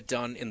going to get it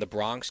done in the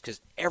Bronx because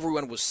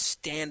everyone was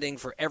standing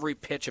for every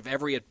pitch of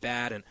every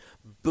at-bat and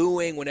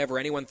booing whenever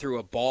anyone threw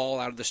a ball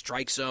out of the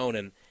strike zone.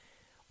 And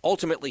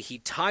ultimately, he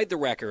tied the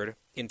record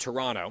in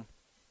Toronto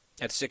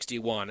at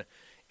 61.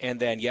 And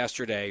then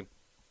yesterday,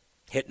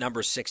 hit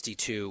number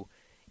 62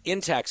 in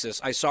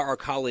Texas. I saw our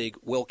colleague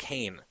Will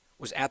Kane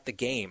was at the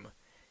game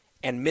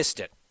and missed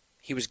it.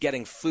 He was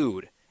getting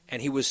food,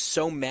 and he was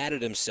so mad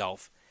at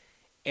himself.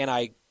 And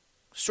I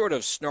sort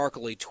of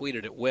snarkily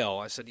tweeted at Will.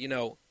 I said,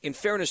 in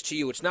fairness to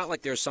you, it's not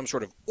like there's some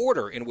sort of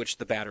order in which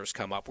the batters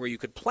come up where you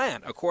could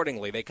plan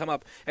accordingly. They come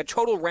up at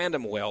total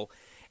random, Will.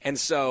 And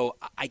so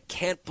I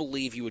can't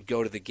believe you would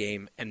go to the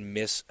game and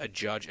miss a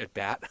Judge at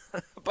bat.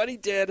 But he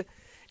did.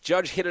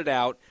 Judge hit it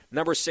out,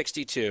 number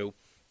 62.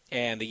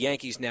 And the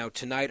Yankees now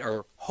tonight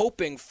are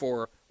hoping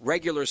for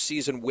regular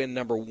season win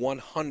number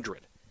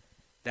 100.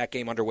 That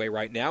game underway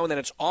right now. And then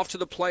it's off to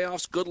the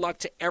playoffs. Good luck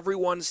to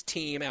everyone's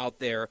team out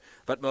there,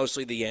 but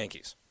mostly the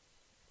Yankees.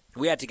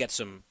 We had to get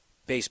some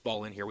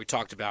baseball in here. We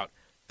talked about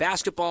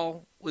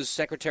basketball with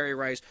Secretary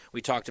Rice.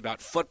 We talked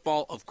about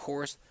football, of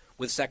course,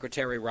 with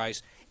Secretary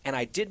Rice. And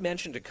I did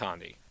mention to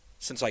Condi,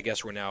 since I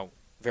guess we're now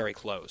very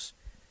close,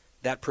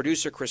 that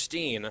producer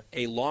Christine,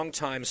 a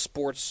longtime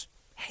sports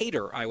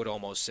hater, I would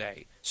almost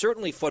say,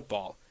 certainly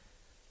football,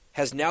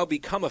 has now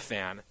become a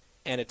fan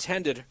and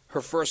attended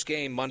her first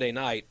game Monday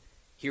night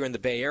here in the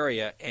Bay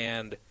Area,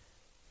 and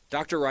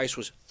Dr. Rice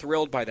was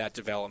thrilled by that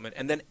development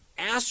and then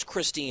asked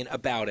Christine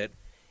about it,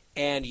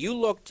 and you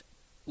looked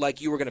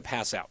like you were going to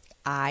pass out.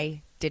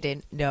 I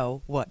didn't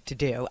know what to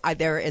do.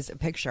 There is a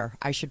picture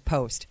I should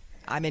post.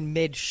 I'm in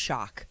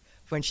mid-shock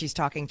when she's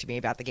talking to me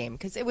about the game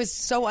because it was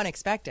so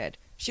unexpected.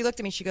 She looked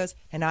at me, she goes,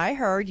 and I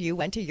heard you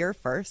went to your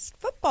first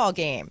football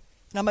game.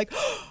 And I'm like,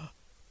 oh,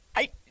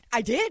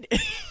 I did.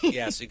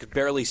 Yes, you could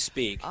barely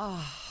speak.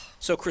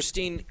 So,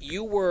 Christine,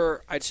 you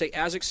were, I'd say,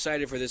 as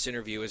excited for this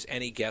interview as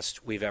any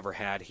guest we've ever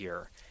had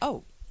here.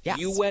 Oh, yes.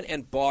 You went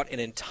and bought an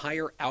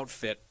entire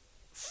outfit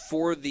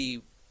for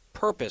the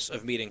purpose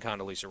of meeting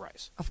Condoleezza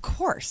Rice. Of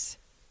course.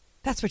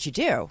 That's what you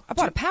do. I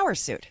bought a power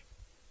suit.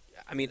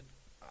 I mean,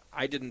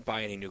 I didn't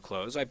buy any new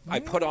clothes. I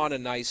put on a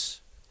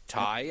nice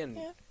tie and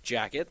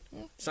jacket.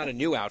 It's not a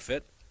new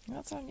outfit.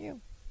 That's on you.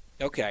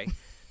 Okay.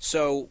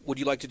 So would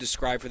you like to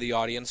describe for the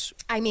audience?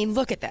 I mean,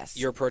 look at this.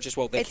 Your purchase?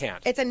 Well, they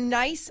can't. It's a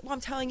nice,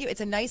 I'm telling you, it's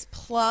a nice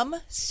plum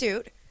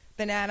suit.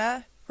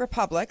 Banana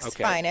Republic's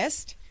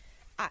finest.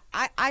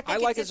 I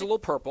think it's a little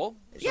purple.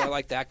 So I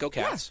like that. Go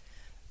Cats. Yeah.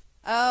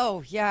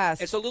 Oh,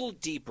 yes. It's a little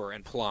deeper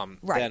in plum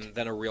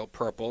than a real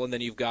purple. And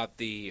then you've got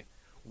the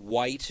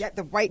white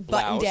the white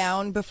button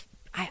down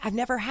I've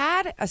never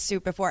had a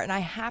suit before. And I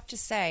have to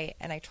say,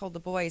 and I told the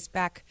boys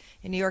back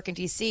in New York and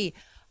D.C.,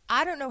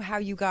 I don't know how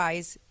you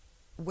guys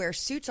wear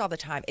suits all the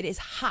time. It is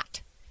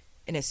hot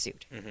in a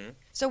suit. Mm-hmm.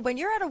 So when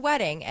you're at a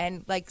wedding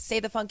and, like, say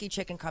the Funky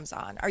Chicken comes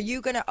on, are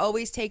you going to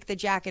always take the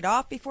jacket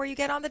off before you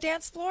get on the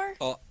dance floor?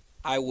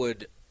 I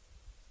would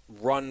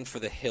run for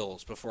the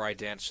hills before I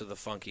dance to the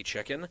Funky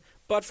Chicken.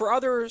 But for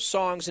other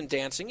songs and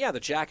dancing, yeah, the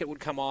jacket would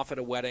come off at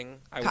a wedding,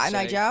 I would Cotton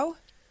Eye say. Joe?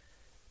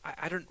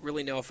 I don't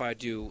really know if I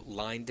do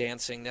line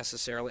dancing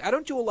necessarily. I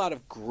don't do a lot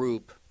of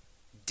group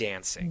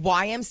dancing.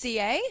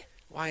 YMCA?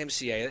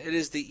 YMCA. It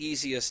is the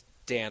easiest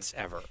dance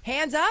ever.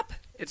 Hands up?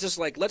 It's just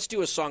like, let's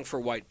do a song for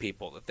white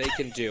people that they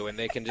can do, and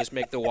they can just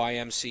make the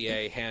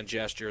YMCA hand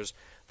gestures.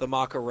 The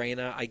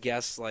Macarena, I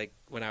guess, like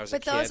when I was a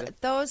kid.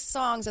 But those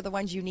songs are the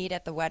ones you need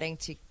at the wedding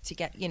to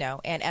get,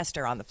 Aunt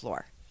Esther on the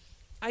floor.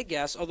 I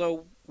guess,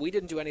 although we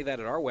didn't do any of that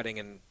at our wedding,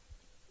 and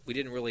we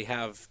didn't really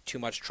have too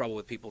much trouble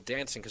with people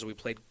dancing because we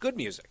played good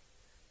music.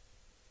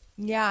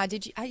 Yeah,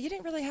 you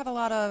didn't really have a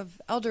lot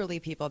of elderly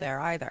people there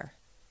either.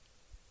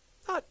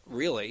 Not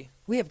really.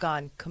 We have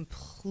gone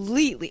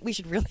completely. We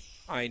should really.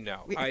 I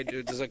know.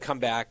 Does it come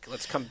back?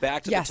 Let's come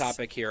back to yes, the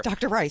topic here.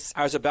 Dr. Rice.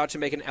 I was about to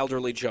make an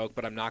elderly joke,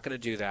 but I'm not going to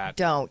do that.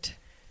 Don't.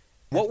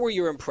 What were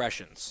your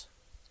impressions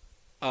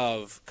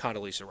of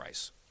Condoleezza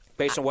Rice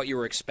based on what you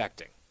were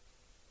expecting?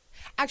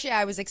 Actually,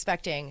 I was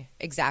expecting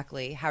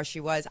exactly how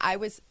she was. I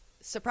was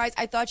surprised.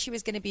 I thought she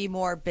was going to be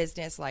more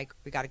business, like,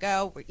 we got to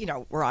go.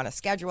 We're on a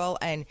schedule.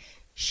 And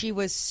she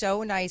was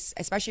so nice,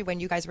 especially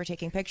when you guys were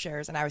taking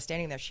pictures and I was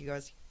standing there. She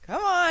goes,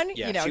 come on.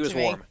 Yeah, she was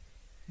warm.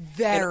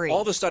 Very. And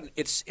all of a sudden,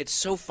 it's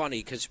so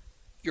funny because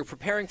you're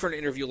preparing for an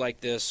interview like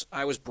this.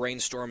 I was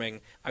brainstorming.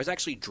 I was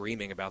actually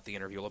dreaming about the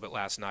interview a little bit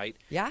last night.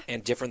 Yeah.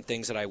 And different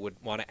things that I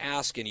would want to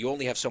ask. And you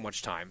only have so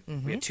much time.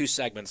 Mm-hmm. We had 2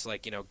 segments,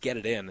 get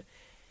it in.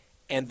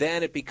 And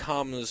then it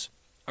becomes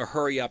a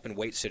hurry up and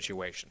wait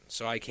situation.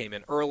 So I came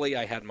in early.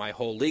 I had my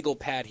whole legal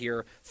pad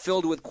here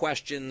filled with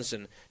questions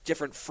and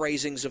different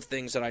phrasings of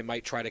things that I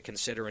might try to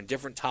consider and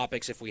different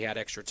topics if we had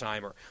extra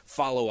time or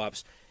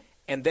follow-ups.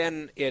 And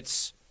then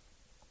it's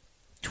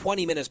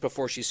 20 minutes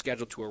before she's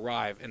scheduled to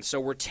arrive. And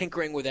so we're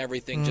tinkering with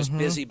everything, just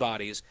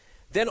busybodies.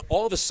 Then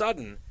all of a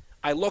sudden,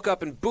 I look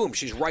up and boom,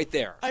 she's right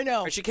there. I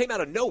know. And she came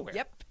out of nowhere.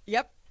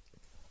 Yep.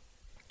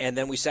 And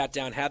then we sat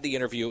down, had the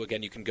interview.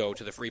 Again, you can go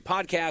to the free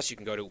podcast. You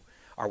can go to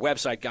our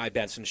website,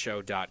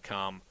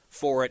 GuyBensonShow.com.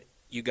 For it,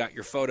 you got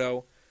your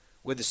photo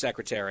with the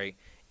secretary.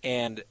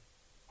 And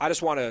I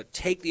just want to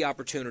take the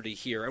opportunity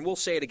here, and we'll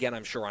say it again,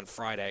 I'm sure, on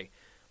Friday.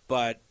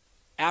 But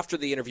after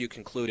the interview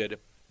concluded,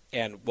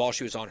 and while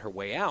she was on her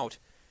way out,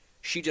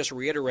 she just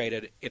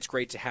reiterated, it's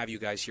great to have you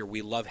guys here.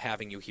 We love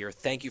having you here.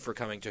 Thank you for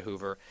coming to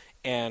Hoover.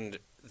 And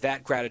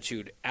that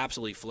gratitude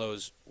absolutely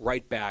flows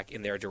right back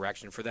in their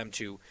direction for them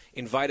to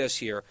invite us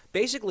here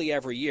basically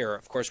every year,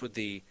 of course, with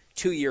the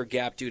 2-year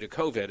gap due to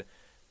COVID,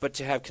 but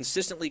to have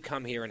consistently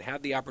come here and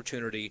have the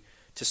opportunity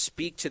to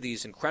speak to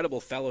these incredible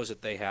fellows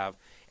that they have.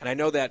 And I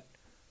know that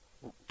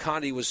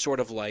Condi was sort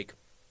of like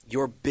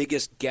your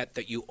biggest get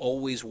that you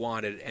always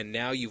wanted, and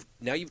now you've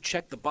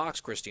checked the box,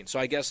 Christine. So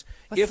I guess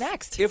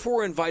if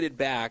we're invited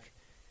back,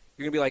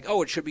 you're going to be like,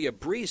 oh, it should be a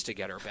breeze to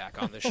get her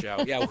back on the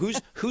show. Yeah,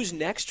 who's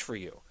next for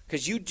you?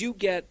 Because you do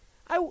get,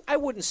 I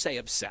wouldn't say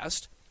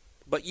obsessed,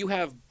 but you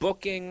have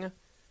booking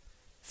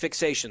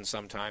fixation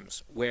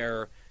sometimes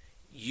where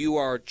you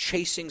are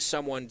chasing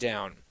someone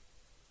down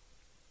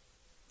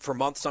for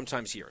months,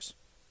 sometimes years.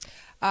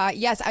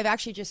 Yes, I've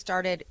actually just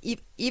started,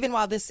 even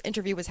while this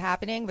interview was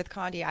happening with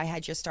Condi, I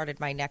had just started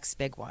my next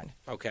big one.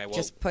 Okay, well.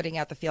 Just putting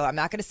out the feel. I'm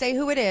not going to say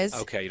who it is.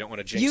 Okay, you don't want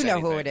to jinx You know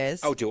anything. who it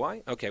is. Oh, do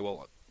I? Okay,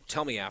 well,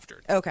 tell me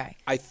after. Okay.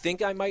 I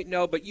think I might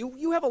know, but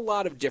you have a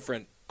lot of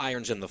different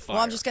irons in the fire.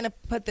 Well, I'm just going to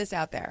put this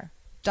out there.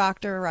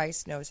 Dr.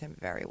 Rice knows him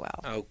very well.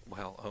 Oh,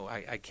 well,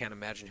 I can't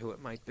imagine who it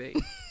might be.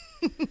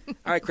 All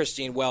right,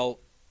 Christine,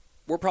 well,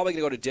 we're probably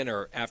going to go to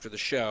dinner after the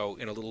show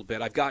in a little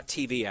bit. I've got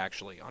TV,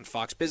 actually, on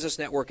Fox Business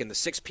Network in the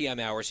 6 p.m.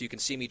 hour, so you can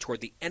see me toward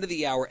the end of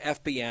the hour,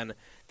 FBN,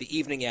 the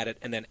evening edit,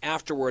 and then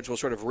afterwards we'll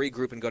sort of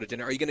regroup and go to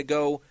dinner. Are you going to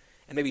go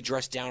and maybe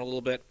dress down a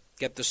little bit,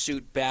 get the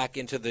suit back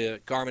into the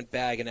garment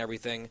bag and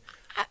everything?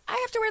 I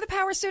have to wear the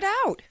power suit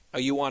out. Oh,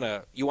 you want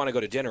to go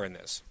to dinner in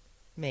this?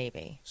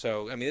 Maybe.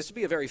 So, I mean, this would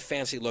be a very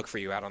fancy look for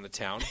you out on the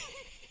town.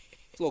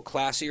 It's a little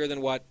classier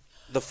than what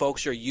the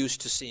folks are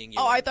used to seeing you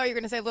in. I thought you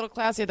were going to say a little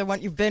classier than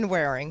what you've been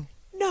wearing.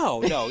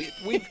 No.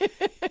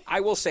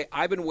 I will say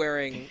I've been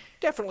wearing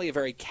definitely a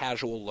very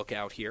casual look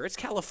out here. It's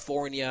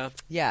California.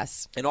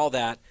 Yes. And all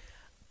that.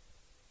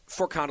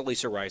 For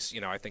Condoleezza Rice,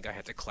 I think I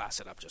had to class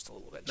it up just a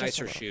little bit.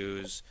 Nicer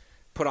shoes,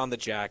 put on the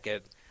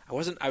jacket. I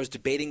was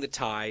debating the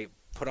tie,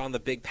 put on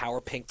the big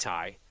power pink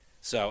tie.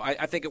 So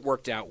I think it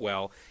worked out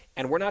well.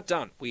 And we're not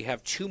done. We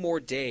have 2 more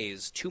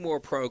days, 2 more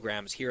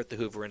programs here at the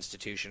Hoover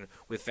Institution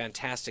with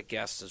fantastic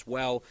guests as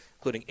well,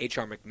 including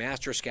H.R.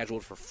 McMaster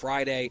scheduled for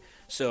Friday.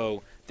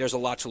 So there's a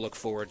lot to look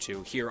forward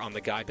to here on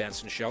The Guy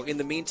Benson Show. In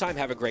the meantime,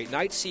 have a great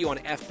night. See you on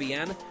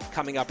FBN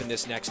coming up in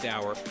this next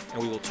hour.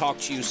 And we will talk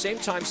to you same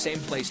time, same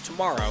place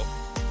tomorrow.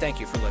 Thank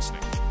you for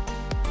listening.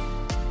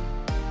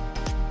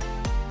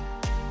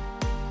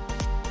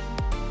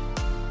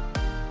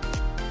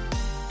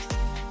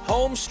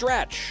 Home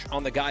stretch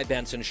on the Guy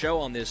Benson Show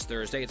on this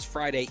Thursday. It's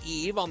Friday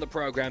Eve on the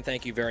program.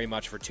 Thank you very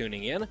much for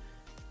tuning in.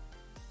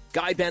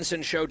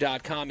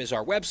 GuyBensonShow.com is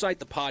our website.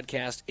 The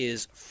podcast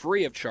is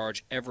free of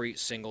charge every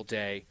single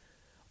day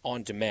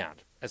on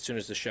demand. As soon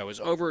as the show is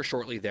over,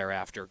 shortly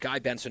thereafter,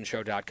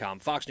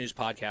 GuyBensonShow.com,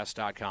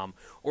 FoxNewsPodcast.com,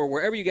 or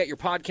wherever you get your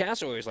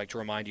podcasts. I always like to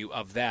remind you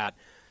of that.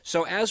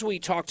 So as we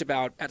talked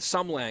about at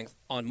some length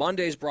on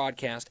Monday's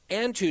broadcast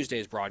and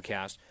Tuesday's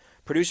broadcast,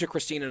 producer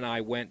Christine and I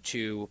went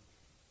to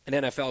an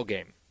NFL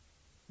game.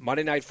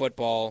 Monday Night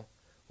Football,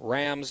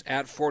 Rams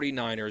at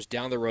 49ers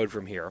down the road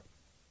from here.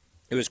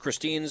 It was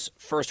Christine's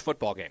first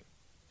football game,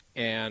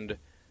 and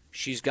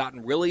she's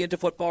gotten really into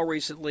football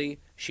recently.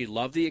 She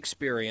loved the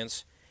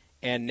experience,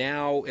 and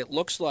now it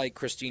looks like,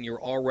 Christine,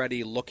 you're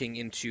already looking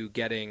into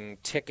getting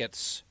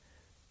tickets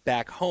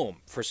back home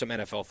for some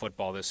NFL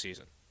football this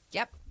season.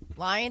 Yep,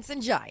 Lions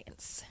and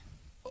Giants.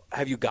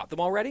 Have you got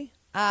them already?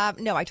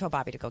 No, I told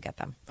Bobby to go get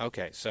them.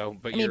 Okay, so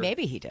I mean,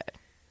 maybe he did.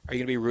 Are you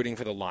going to be rooting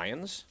for the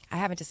Lions? I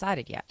haven't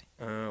decided yet.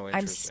 Oh,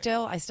 interesting.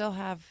 I still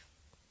have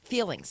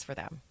feelings for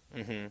them.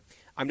 Mm-hmm.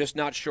 I'm just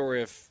not sure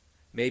if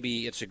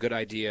maybe it's a good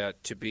idea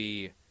to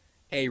be,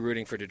 A,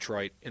 rooting for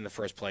Detroit in the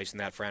first place in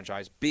that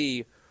franchise,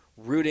 B,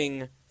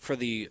 rooting for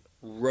the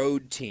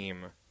road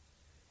team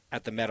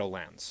at the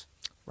Meadowlands.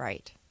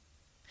 Right.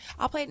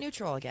 I'll play it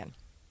neutral again.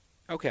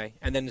 Okay,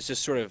 and then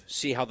just sort of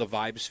see how the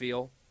vibes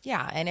feel?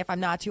 Yeah, and if I'm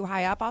not too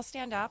high up, I'll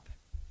stand up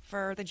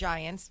for the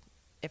Giants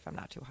if I'm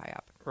not too high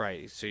up.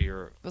 Right, so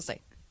we'll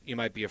see. You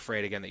might be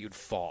afraid again that you'd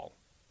fall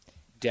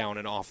down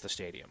and off the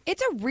stadium.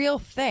 It's a real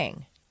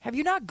thing. Have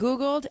you not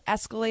Googled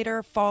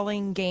escalator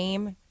falling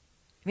game?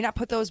 Have you not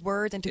put those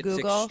words into Google?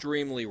 It's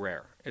extremely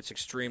rare. It's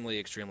extremely,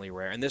 extremely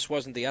rare. And this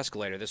wasn't the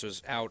escalator. This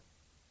was out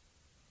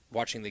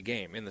watching the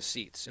game, in the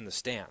seats, in the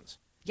stands.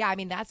 Yeah, I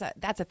mean, that's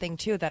a thing,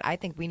 too, that I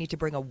think we need to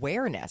bring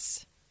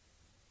awareness.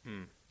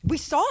 We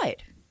saw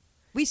it.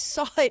 We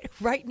saw it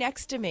right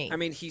next to me. I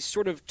mean, he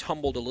sort of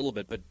tumbled a little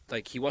bit,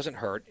 but, he wasn't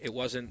hurt. It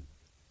wasn't...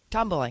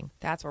 Tumbling.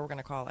 That's what we're going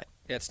to call it.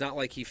 It's not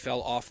like he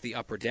fell off the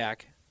upper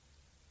deck.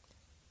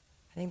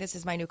 I think this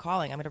is my new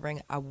calling. I'm going to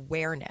bring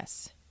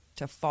awareness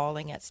to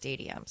falling at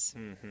stadiums.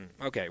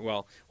 Mm-hmm. Okay,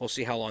 well, we'll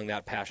see how long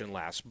that passion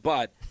lasts.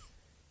 But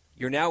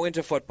you're now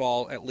into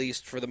football, at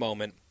least for the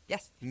moment.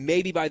 Yes.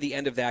 Maybe by the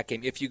end of that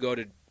game, if you go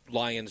to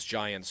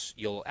Lions-Giants,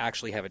 you'll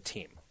actually have a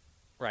team,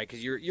 right?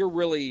 Because you're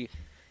really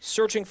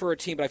searching for a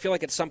team, but I feel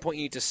like at some point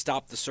you need to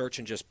stop the search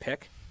and just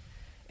pick.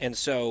 And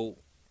so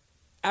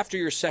after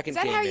your second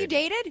game... Is that how you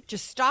dated?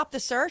 Just stop the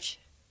search?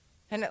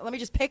 And let me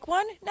just pick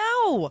one?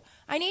 No.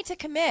 I need to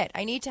commit.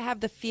 I need to have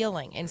the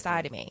feeling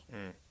inside of me.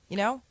 You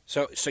know?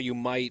 So you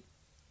might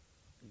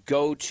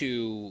go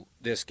to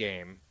this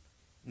game.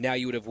 Now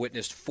you would have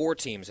witnessed 4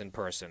 teams in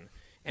person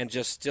and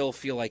just still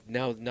feel like,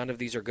 no, none of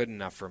these are good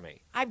enough for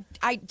me.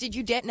 Did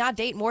you not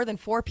date more than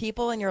 4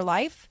 people in your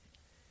life?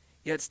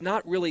 Yeah, it's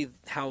not really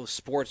how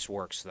sports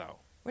works, though.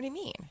 What do you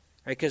mean?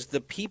 Because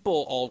the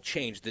people all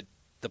change.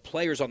 The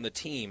players on the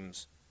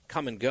teams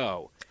come and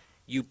go.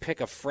 You pick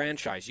a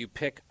franchise. You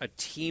pick a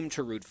team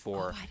to root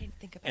for. Oh, I didn't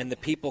think about and that.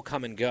 The people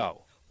come and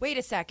go. Wait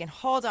a second.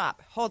 Hold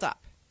up.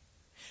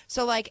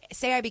 So,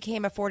 say I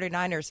became a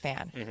 49ers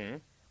fan. Mm-hmm.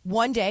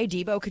 One day,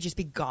 Debo could just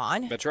be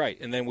gone. That's right.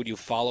 And then would you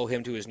follow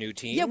him to his new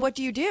team? Yeah, what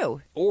do you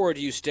do? Or do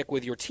you stick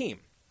with your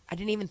team? I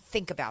didn't even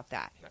think about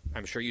that.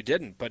 I'm sure you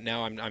didn't, but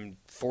now I'm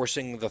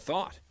forcing the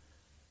thought.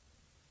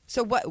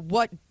 So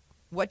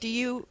what do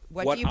you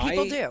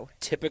people do?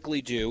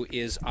 Typically do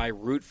is I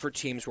root for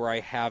teams where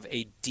I have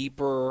a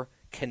deeper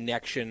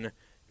connection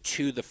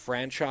to the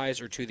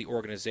franchise or to the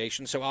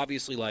organization. So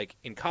obviously, like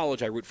in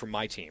college, I root for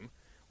my team.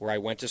 Where I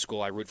went to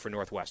school, I root for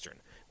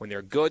Northwestern. When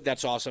they're good,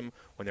 that's awesome.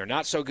 When they're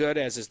not so good,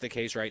 as is the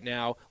case right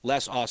now,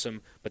 less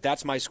awesome. But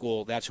that's my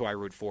school. That's who I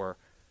root for.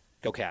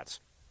 Go Cats.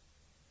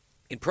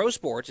 In pro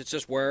sports, it's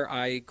just where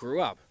I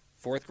grew up.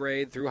 4th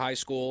grade through high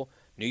school,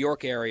 New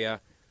York area.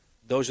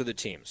 Those are the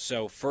teams.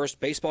 So first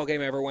baseball game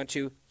I ever went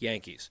to,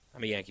 Yankees.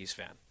 I'm a Yankees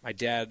fan. My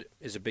dad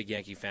is a big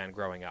Yankee fan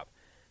growing up.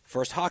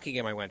 First hockey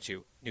game I went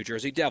to, New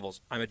Jersey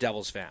Devils. I'm a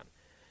Devils fan.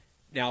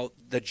 Now,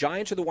 the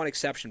Giants are the one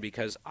exception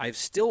because I've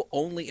still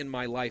only in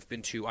my life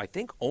been to, I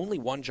think, only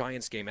one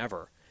Giants game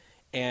ever.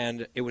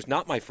 And it was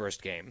not my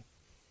first game,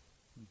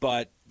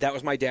 but that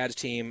was my dad's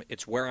team.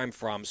 It's where I'm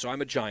from, so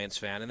I'm a Giants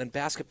fan. And then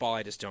basketball,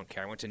 I just don't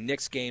care. I went to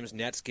Knicks games,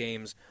 Nets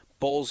games,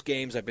 Bulls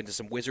games. I've been to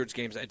some Wizards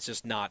games. It's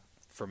just not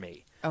for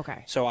me.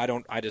 Okay. So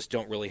I just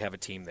don't really have a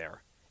team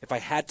there. If I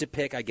had to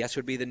pick, I guess it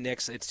would be the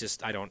Knicks. It's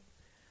just I don't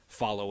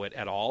follow it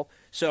at all.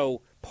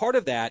 So part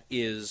of that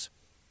is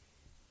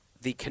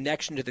the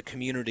connection to the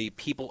community.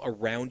 People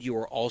around you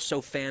are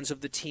also fans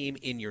of the team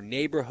in your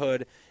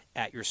neighborhood,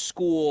 at your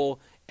school,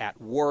 at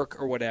work,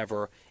 or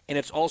whatever. And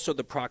it's also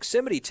the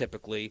proximity,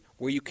 typically,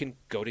 where you can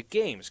go to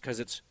games because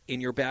it's in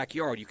your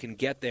backyard. You can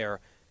get there.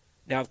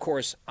 Now, of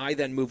course, I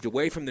then moved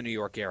away from the New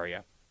York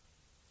area.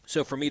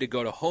 So for me to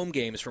go to home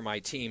games for my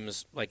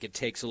teams, it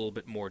takes a little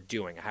bit more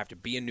doing. I have to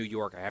be in New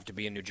York. I have to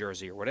be in New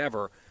Jersey or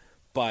whatever.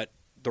 But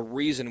the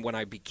reason when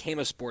I became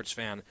a sports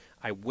fan,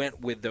 I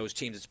went with those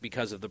teams, it's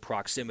because of the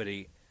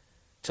proximity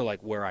to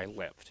like where I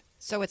lived.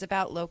 So it's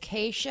about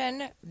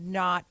location,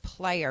 not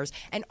players.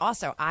 And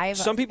also,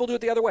 some people do it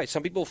the other way.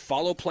 Some people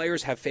follow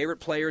players, have favorite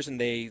players, and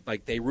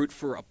they root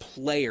for a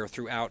player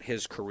throughout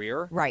his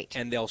career. Right.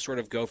 And they'll sort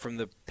of go from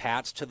the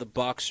Pats to the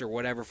Bucks or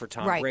whatever for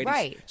Tom Right, Brady.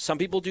 right. Some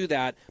people do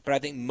that, but I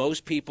think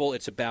most people,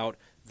 it's about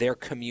their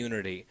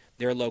community,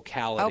 their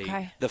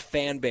locality, the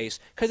fan base.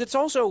 Because it's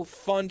also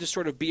fun to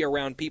sort of be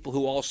around people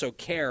who also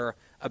care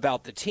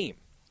about the team.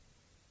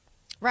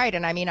 Right,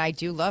 and I mean, I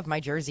do love my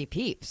Jersey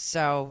Peeps,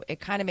 so it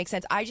kind of makes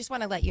sense. I just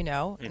want to let you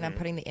know, and I'm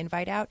putting the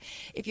invite out,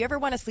 if you ever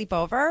want to sleep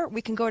over,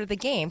 we can go to the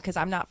game, because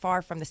I'm not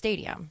far from the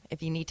stadium,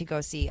 if you need to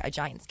go see a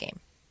Giants game.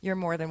 You're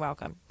more than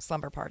welcome.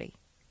 Slumber party.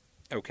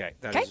 Okay,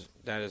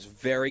 that is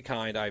very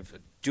kind. I've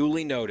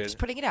duly noted. Just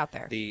putting it out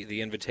there.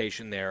 The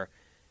invitation there.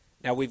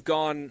 Now, we've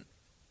gone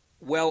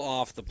well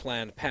off the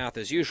planned path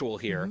as usual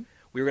here.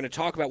 We were going to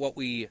talk about what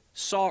we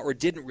saw or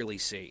didn't really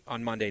see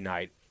on Monday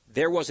night.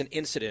 There was an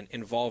incident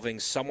involving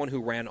someone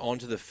who ran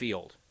onto the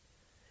field,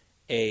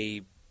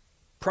 a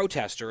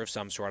protester of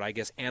some sort, I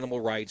guess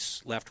animal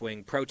rights,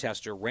 left-wing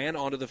protester, ran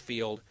onto the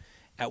field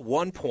at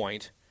one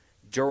point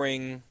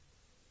during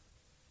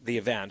the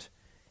event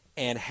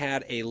and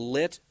had a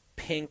lit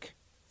pink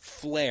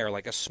flare,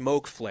 like a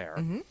smoke flare.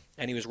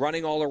 And he was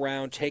running all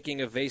around,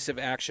 taking evasive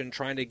action,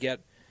 trying to get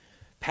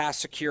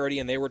past security,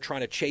 and they were trying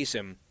to chase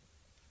him.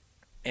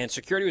 And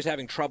security was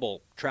having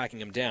trouble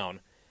tracking him down.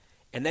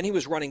 And then he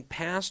was running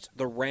past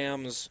the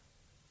Rams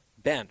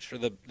bench, or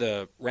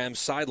the Rams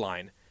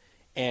sideline,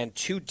 and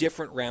two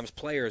different Rams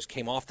players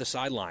came off the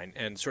sideline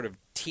and sort of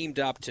teamed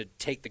up to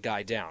take the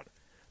guy down.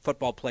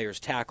 Football players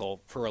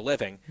tackle for a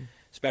living,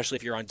 especially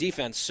if you're on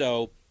defense.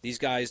 So these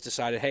guys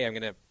decided, hey, I'm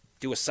going to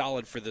do a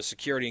solid for the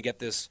security and get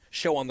this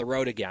show on the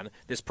road again.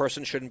 This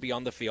person shouldn't be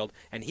on the field.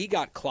 And he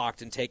got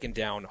clocked and taken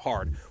down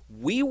hard.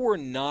 We were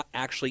not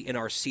actually in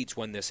our seats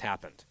when this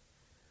happened.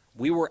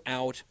 We were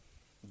out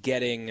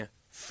getting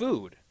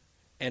food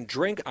and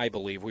drink, I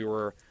believe. We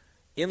were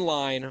in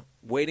line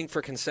waiting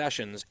for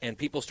concessions, and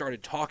people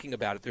started talking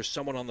about it. There's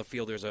someone on the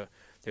field. There's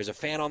a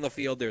fan on the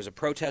field. There's a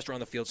protester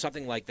on the field,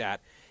 something like that.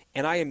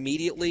 And I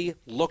immediately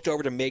looked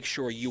over to make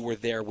sure you were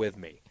there with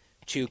me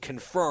to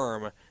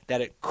confirm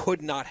that it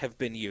could not have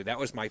been you. That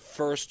was my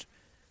first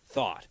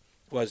thought,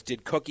 was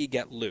did Cookie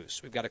get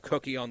loose? We've got a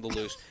Cookie on the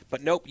loose.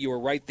 But nope, you were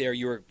right there.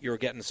 You were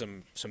getting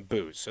some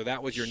booze. So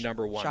that was your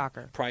number one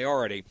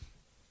priority.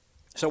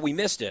 So we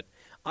missed it.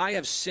 I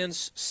have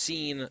since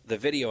seen the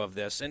video of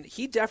this, and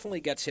he definitely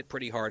gets hit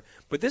pretty hard.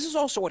 But this is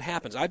also what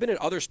happens. I've been at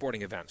other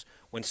sporting events.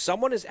 When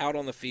someone is out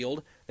on the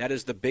field, that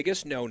is the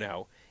biggest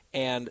no-no,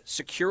 and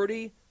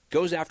security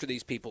goes after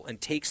these people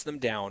and takes them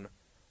down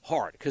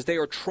hard because they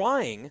are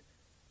trying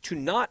to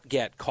not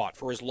get caught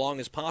for as long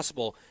as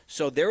possible.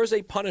 So there is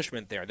a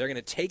punishment there. They're going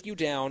to take you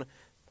down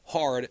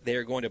hard.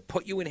 They're going to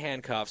put you in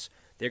handcuffs.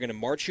 They're going to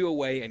march you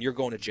away, and you're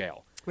going to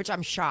jail. Which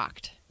I'm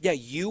shocked. Yeah,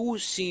 you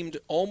seemed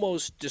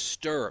almost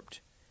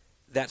disturbed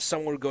that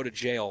someone would go to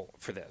jail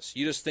for this.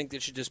 You just think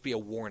it should just be a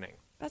warning.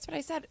 That's what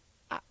I said.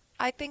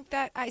 I think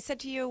that I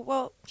said to you,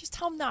 well, just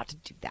tell them not to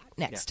do that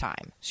next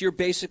time. So you're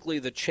basically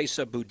the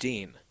Chesa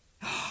Boudin.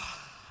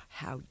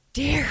 How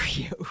dare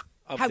you?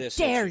 How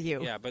dare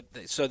you? Yeah, but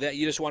so that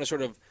you just want to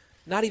sort of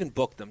not even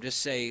book them.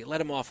 Just say, let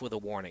them off with a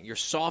warning. You're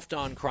soft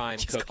on crime,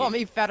 just Cookie. Call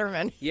me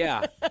Fetterman.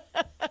 Yeah.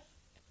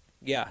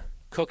 Yeah,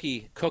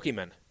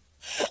 Cookieman.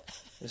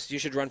 You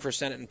should run for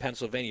Senate in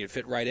Pennsylvania. You'd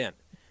fit right in.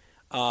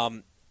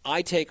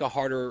 I take a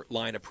harder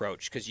line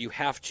approach because you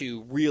have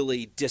to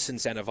really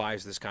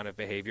disincentivize this kind of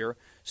behavior.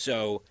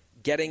 So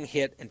getting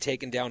hit and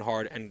taken down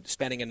hard and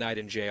spending a night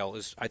in jail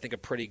is, I think, a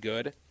pretty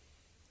good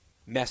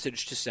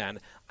message to send.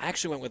 I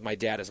actually went with my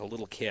dad as a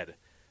little kid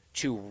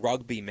to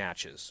rugby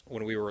matches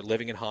when we were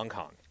living in Hong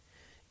Kong.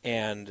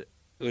 And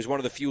it was one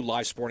of the few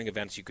live sporting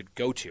events you could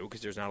go to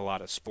because there's not a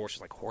lot of sports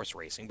like horse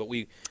racing. But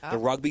the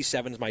rugby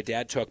sevens, my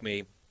dad took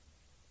me,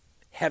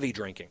 heavy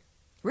drinking.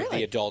 Really? With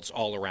the adults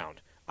all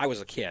around. I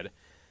was a kid.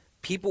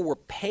 People were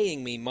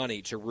paying me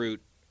money to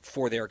root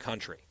for their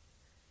country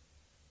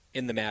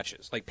in the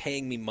matches, like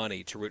paying me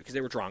money to root because they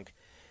were drunk.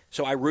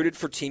 So I rooted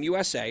for Team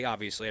USA,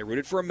 obviously. I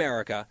rooted for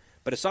America.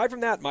 But aside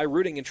from that, my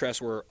rooting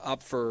interests were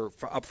up for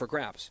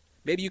grabs.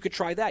 Maybe you could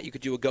try that. You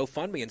could do a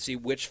GoFundMe and see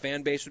which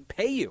fan base would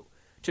pay you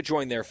to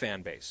join their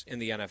fan base in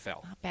the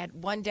NFL. Not bad.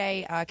 One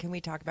day, can we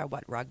talk about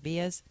what rugby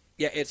is?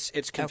 Yeah,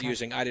 it's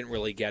confusing. Okay. I didn't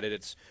really get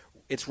it.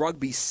 It's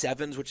rugby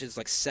sevens, which is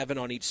like 7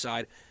 on each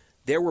side.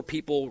 There were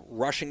people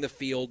rushing the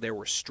field. There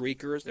were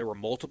streakers. There were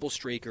multiple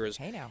streakers.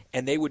 Hey now.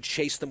 And they would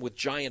chase them with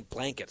giant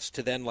blankets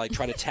to then like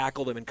try to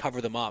tackle them and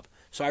cover them up.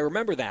 So I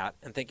remember that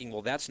and thinking,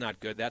 well, that's not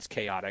good. That's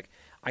chaotic.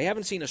 I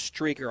haven't seen a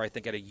streaker, I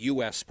think, at a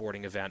U.S.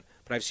 sporting event,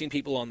 but I've seen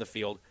people on the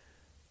field.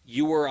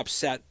 You were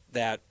upset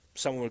that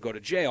someone would go to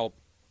jail.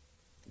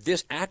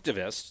 This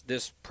activist,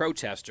 this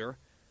protester,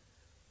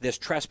 this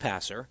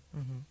trespasser,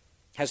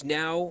 has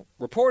now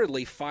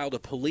reportedly filed a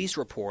police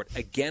report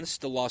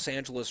against the Los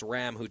Angeles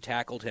Ram who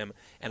tackled him,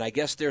 and I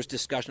guess there's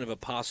discussion of a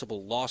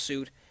possible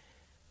lawsuit.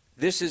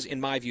 This is, in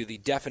my view, the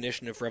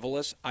definition of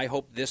frivolous. I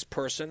hope this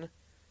person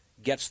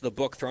gets the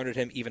book thrown at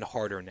him even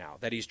harder now,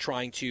 that he's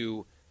trying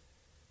to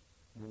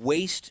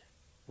waste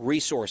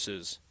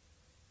resources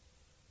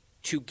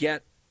to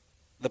get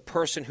the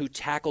person who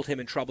tackled him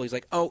in trouble. He's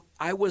like, oh,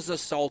 I was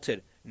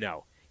assaulted.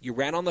 No, you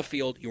ran on the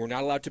field. You were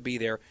not allowed to be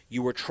there.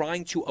 You were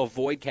trying to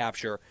avoid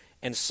capture,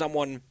 and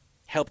someone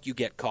helped you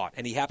get caught.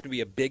 And he happened to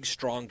be a big,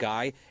 strong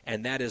guy,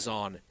 and that is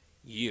on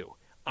you.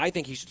 I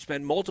think he should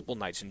spend multiple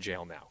nights in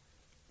jail now,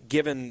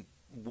 given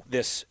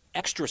this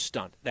extra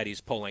stunt that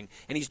he's pulling.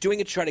 And he's doing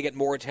it to try to get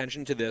more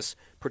attention to this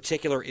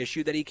particular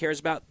issue that he cares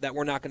about that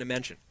we're not going to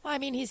mention. Well, I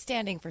mean, he's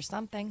standing for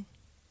something.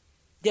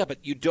 Yeah,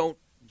 but you don't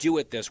do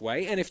it this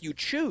way. And if you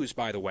choose,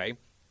 by the way,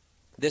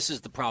 this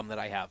is the problem that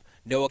I have.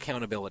 No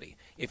accountability.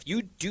 If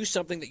you do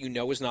something that you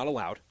know is not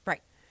allowed,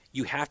 right,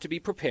 you have to be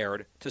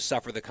prepared to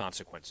suffer the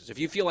consequences. If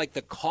you feel like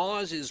the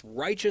cause is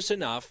righteous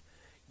enough,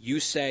 you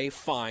say,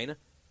 fine,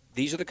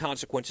 these are the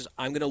consequences.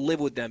 I'm going to live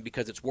with them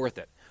because it's worth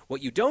it.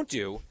 What you don't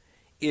do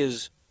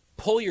is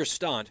pull your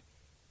stunt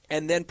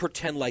and then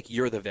pretend like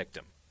you're the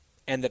victim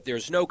and that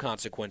there's no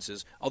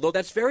consequences, although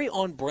that's very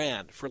on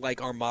brand for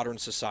like our modern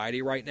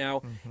society right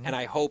now, and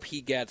I hope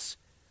he gets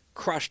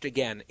crushed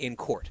again in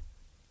court.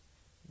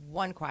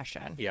 One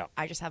question. Yeah.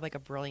 I just have like a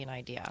brilliant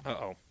idea.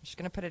 Uh-oh. I'm just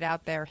going to put it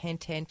out there,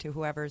 hint, hint, to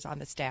whoever's on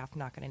the staff. I'm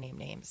not going to name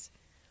names.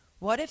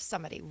 What if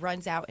somebody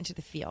runs out into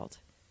the field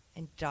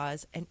and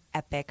does an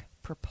epic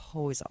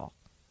proposal?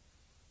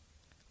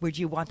 Would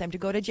you want them to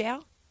go to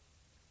jail?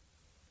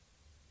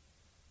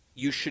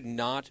 You should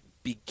not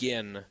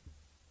begin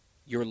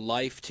your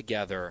life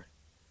together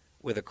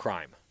with a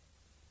crime.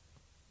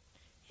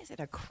 Is it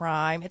a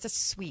crime? It's a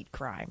sweet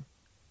crime.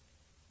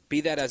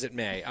 Be that as it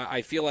may,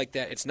 I feel like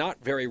that it's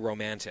not very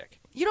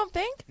romantic. You don't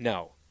think?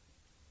 No.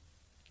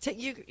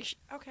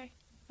 Okay.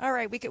 All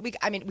right. We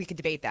could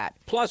debate that.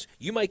 Plus,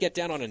 you might get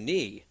down on a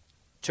knee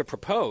to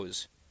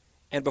propose,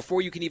 and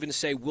before you can even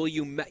say, will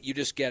you, you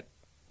just get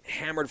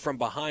hammered from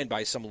behind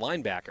by some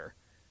linebacker,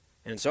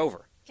 and it's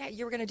over. Yeah,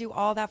 you were going to do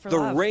all that for the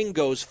love. The ring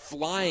goes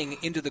flying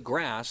into the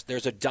grass.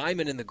 There's a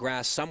diamond in the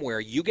grass somewhere.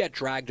 You get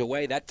dragged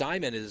away. That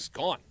diamond is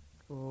gone.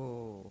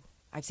 Ooh.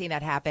 I've seen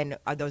that happen.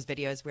 Are those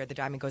videos where the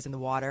diamond goes in the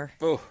water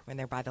when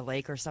they're by the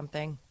lake or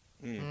something?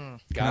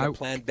 Got to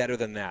plan better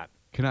than that.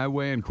 Can I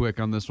weigh in quick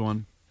on this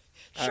one?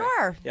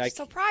 Sure. Yeah,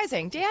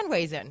 surprising. Dan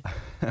weighs in.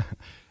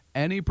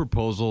 Any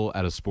proposal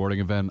at a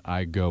sporting event,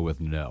 I go with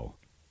no.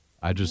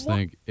 I just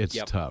think it's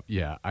tough.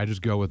 Yeah, I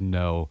just go with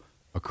no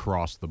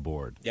across the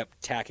board. Yep,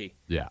 tacky.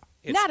 Yeah.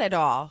 Not at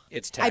all.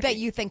 It's tacky. I bet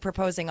you think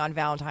proposing on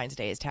Valentine's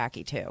Day is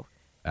tacky, too.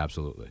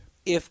 Absolutely.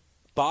 If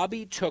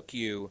Bobby took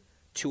you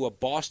to a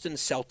Boston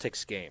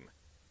Celtics game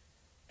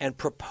and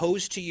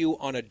proposed to you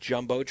on a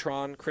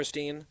Jumbotron,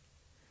 Christine,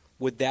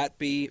 would that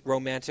be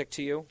romantic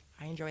to you?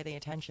 I enjoy the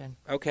attention.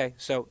 Okay,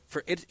 so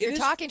you're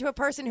talking to a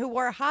person who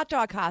wore a hot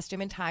dog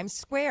costume in Times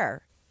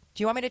Square.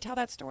 Do you want me to tell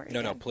that story?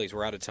 No, please.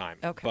 We're out of time.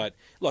 Okay. But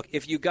look,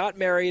 if you got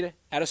married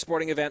at a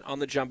sporting event on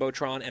the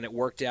Jumbotron and it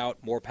worked out,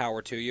 more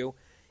power to you.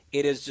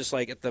 It is just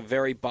like at the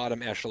very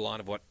bottom echelon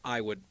of what I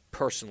would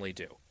personally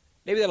do.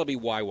 Maybe that'll be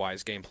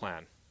YY's game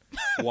plan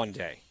one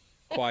day.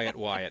 Quiet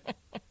Wyatt.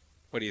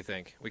 What do you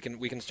think? We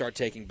can start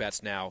taking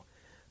bets now.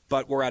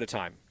 But we're out of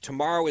time.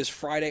 Tomorrow is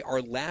Friday,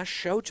 our last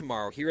show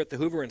tomorrow here at the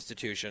Hoover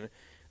Institution.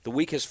 The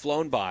week has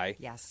flown by.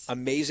 Yes.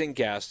 Amazing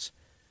guests.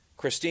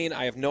 Christine,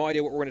 I have no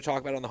idea what we're going to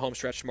talk about on the home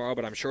stretch tomorrow,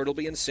 but I'm sure it'll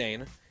be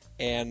insane.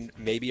 And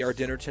maybe our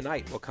dinner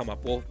tonight will come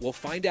up. We'll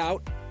find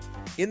out.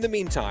 In the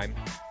meantime,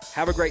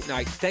 have a great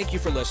night. Thank you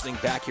for listening.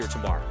 Back here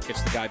tomorrow.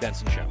 It's The Guy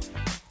Benson Show.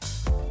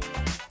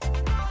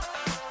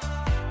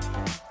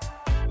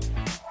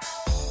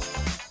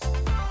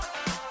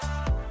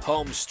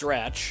 Home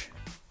stretch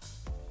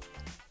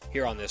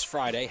here on this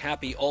Friday.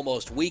 Happy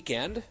almost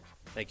weekend.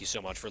 Thank you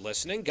so much for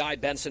listening.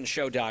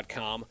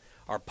 GuyBensonShow.com.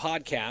 Our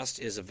podcast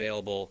is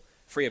available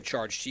free of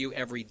charge to you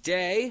every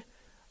day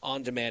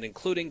on demand,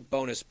 including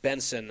Bonus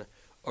Benson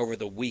over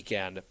the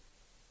weekend.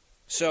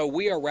 So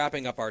we are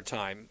wrapping up our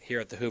time here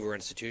at the Hoover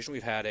Institution.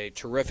 We've had a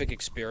terrific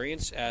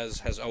experience,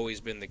 as has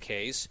always been the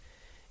case.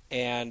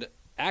 And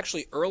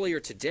actually earlier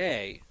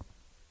today,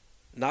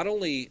 not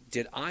only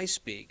did I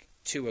speak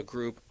to a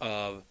group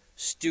of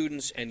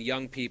students and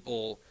young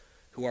people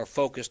who are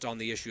focused on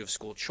the issue of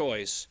school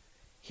choice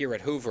here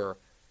at Hoover,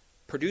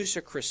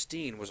 producer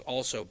Christine was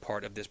also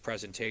part of this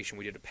presentation.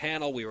 We did a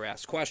panel, we were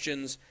asked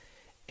questions,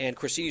 and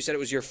Christine, you said it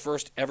was your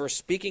first ever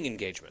speaking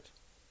engagement.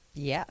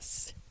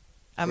 Yes.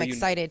 I'm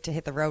excited to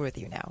hit the road with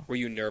you now. Were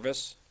you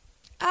nervous?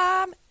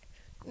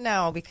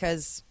 No,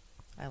 because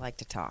I like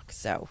to talk,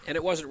 so. And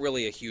it wasn't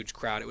really a huge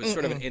crowd. It was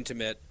sort of an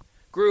intimate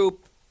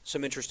group,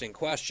 some interesting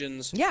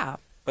questions. Yeah.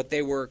 But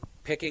they were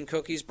picking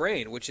Cookie's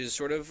brain, which is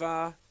sort of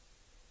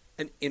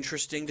an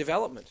interesting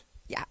development.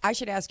 Yeah, I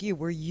should ask you,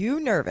 were you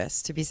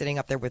nervous to be sitting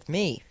up there with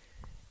me?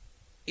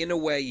 In a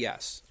way,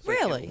 yes.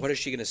 Really? What is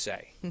she going to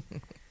say?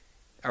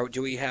 Or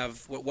do we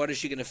have, what is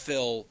she going to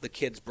fill the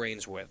kids'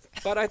 brains with?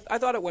 But I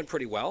thought it went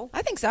pretty well.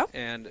 I think so.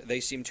 And they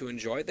seemed to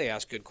enjoy it. They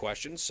asked good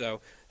questions,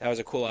 so that was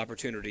a cool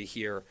opportunity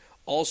here.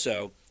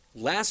 Also,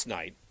 last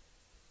night,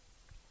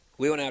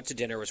 we went out to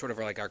dinner. It was sort of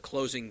like our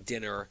closing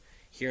dinner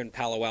here in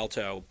Palo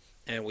Alto,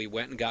 and we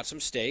went and got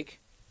some steak.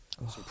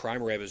 Some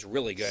prime rib. It was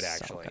really good,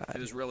 actually. So good. It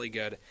was really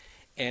good.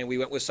 And we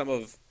went with some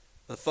of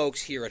the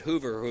folks here at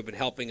Hoover who have been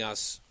helping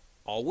us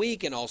all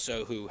week and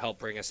also who helped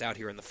bring us out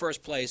here in the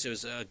first place. It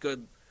was a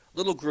good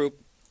little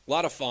group, a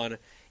lot of fun.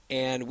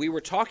 And we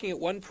were talking at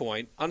one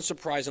point,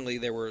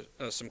 unsurprisingly, there were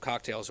some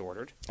cocktails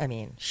ordered. I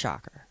mean,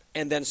 shocker.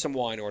 And then some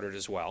wine ordered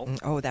as well.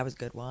 Oh, that was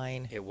good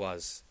wine. It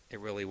was. It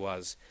really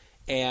was.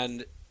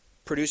 And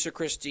producer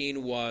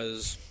Christine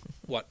was,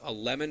 a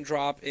lemon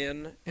drop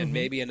in and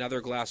maybe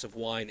another glass of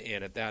wine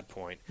in at that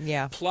point.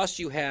 Yeah. Plus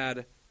you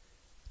had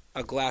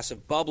a glass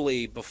of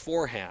bubbly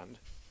beforehand.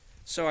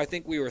 So I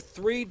think we were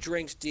 3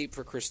 drinks deep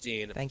for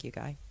Christine. Thank you,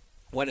 Guy.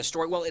 When a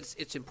story,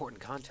 it's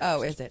important context.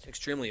 Oh, is it? It's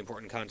extremely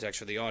important context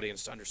for the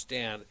audience to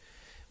understand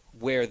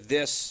where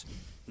this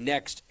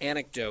next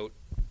anecdote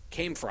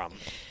came from.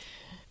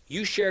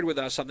 You shared with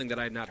us something that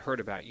I had not heard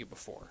about you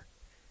before,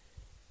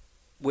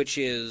 which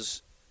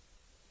is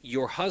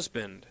your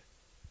husband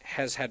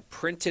has had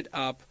printed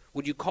up,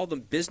 would you call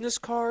them business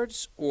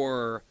cards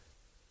or?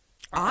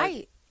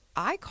 I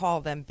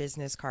call them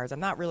business cards. I'm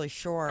not really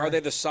sure. Are they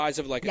the size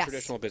of like Yes. a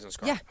traditional business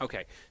card? Yeah.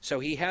 Okay.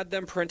 So he had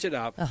them printed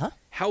up. Uh-huh.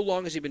 How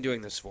long has he been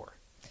doing this for?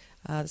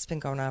 It's been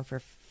going on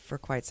for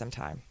quite some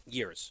time.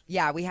 Years.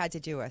 Yeah, we had to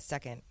do a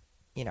second,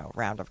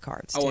 round of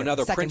cards. Oh, too.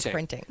 another second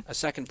printing. A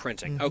second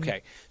printing.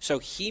 Okay. So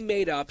he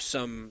made up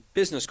some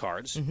business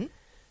cards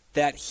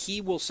that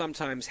he will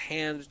sometimes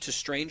hand to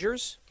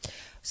strangers.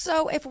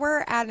 So if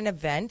we're at an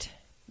event,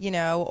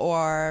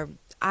 or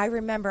I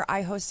remember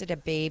I hosted a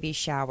baby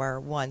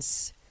shower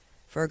once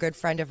for a good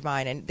friend of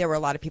mine, and there were a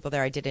lot of people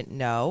there I didn't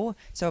know.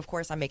 So, of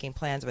course, I'm making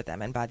plans with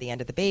them. And by the end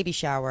of the baby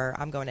shower,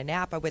 I'm going to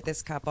Napa with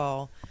this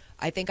couple.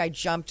 I think I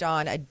jumped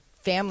on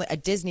a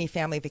Disney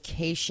family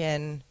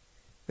vacation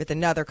with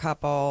another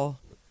couple.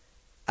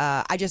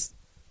 I just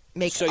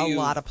make a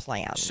lot of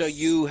plans. So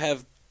you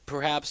have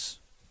perhaps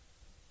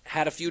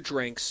had a few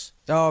drinks.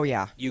 Oh,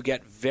 yeah. You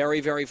get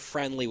very, very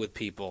friendly with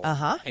people.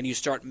 Uh-huh. And you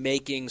start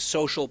making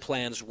social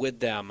plans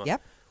with them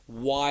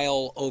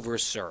while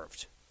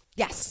overserved.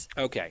 Yes.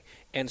 Okay.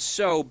 And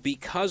so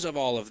because of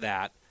all of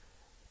that,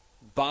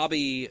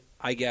 Bobby,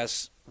 I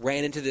guess,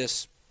 ran into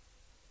this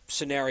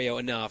scenario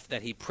enough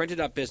that he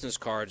printed up business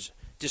cards.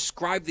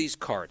 Describe these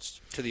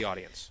cards to the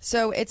audience.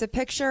 So it's a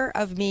picture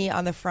of me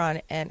on the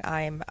front, and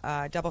I'm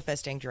double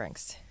fisting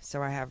drinks.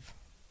 So I have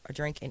a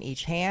drink in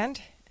each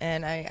hand,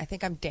 and I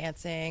think I'm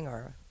dancing,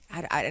 or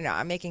I don't know.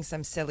 I'm making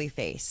some silly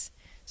face.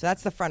 So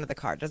that's the front of the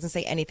card. It doesn't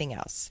say anything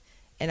else.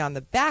 And on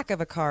the back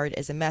of a card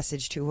is a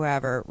message to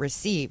whoever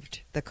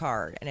received the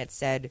card. And it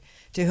said,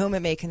 to whom it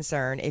may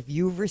concern, if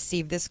you've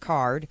received this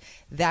card,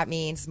 that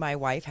means my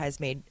wife has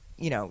made,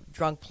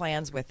 drunk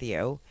plans with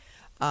you.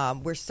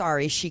 We're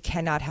sorry, she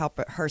cannot help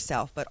it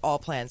herself, but all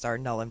plans are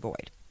null and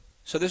void.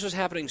 So this was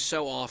happening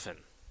so often.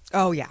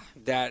 Oh, yeah.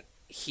 That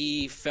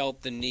he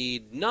felt the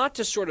need not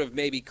to sort of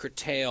maybe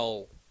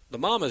curtail the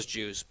mama's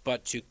juice,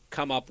 but to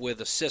come up with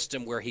a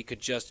system where he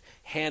could just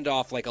hand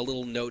off like a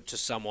little note to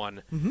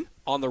someone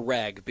on the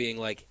reg being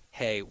like,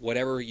 hey,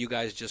 whatever you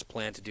guys just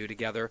planned to do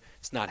together,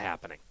 it's not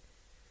happening.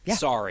 Yeah.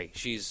 Sorry,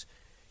 she's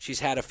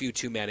had a few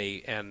too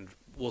many, and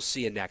we'll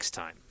see you next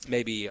time.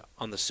 Maybe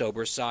on the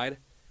sober side.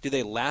 Do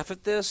they laugh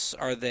at this?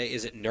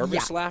 Is it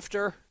nervous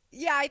laughter?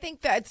 Yeah, I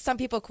think that some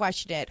people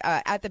question it.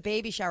 At the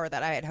baby shower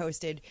that I had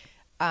hosted,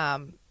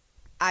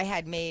 I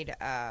had made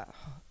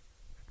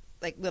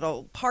like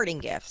little parting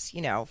gifts,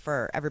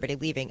 for everybody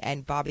leaving.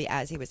 And Bobby,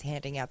 as he was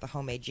handing out the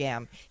homemade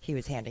jam, he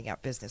was handing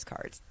out business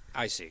cards.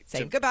 I see.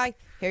 Saying, goodbye.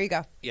 Here you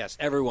go. Yes,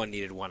 everyone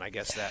needed one, I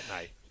guess, that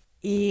night.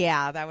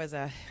 Yeah, that was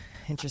a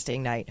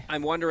interesting night.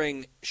 I'm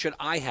wondering, should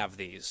I have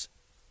these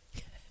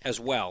as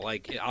well?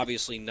 Like,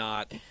 obviously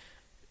not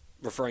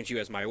referring to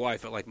you as my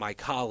wife, but like my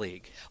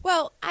colleague.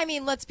 Well, I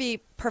mean, let's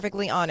be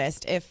perfectly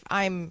honest. If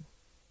I'm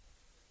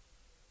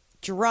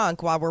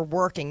drunk while we're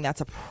working,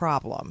 that's a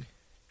problem.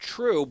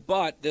 True,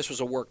 but this was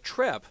a work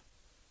trip,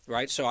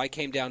 right? So I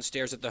came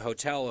downstairs at the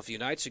hotel a few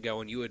nights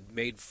ago, and you had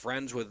made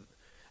friends with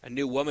a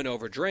new woman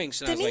over drinks.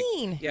 And I was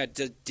like, yeah,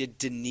 did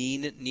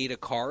Deneen need a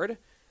card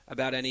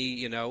about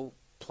any,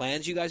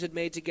 plans you guys had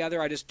made together?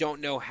 I just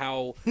don't know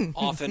how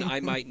often I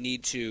might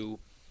need to,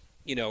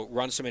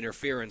 run some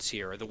interference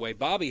here, the way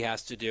Bobby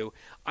has to do.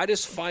 I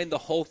just find the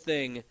whole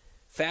thing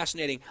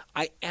fascinating.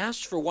 I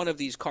asked for one of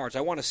these cards.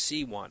 I want to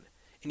see one.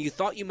 And you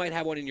thought you might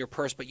have one in your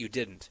purse, but you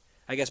didn't.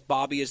 I guess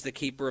Bobby is the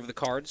keeper of the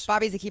cards?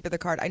 Bobby's the keeper of the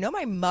card. I know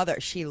my mother,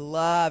 she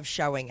loves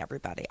showing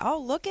everybody. Oh,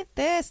 look at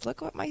this.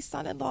 Look what my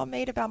son-in-law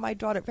made about my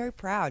daughter. Very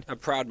proud. A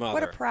proud mother.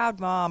 What a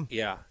proud mom.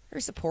 Yeah.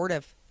 Very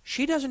supportive.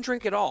 She doesn't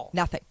drink at all.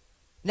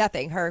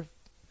 Nothing. Her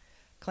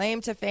claim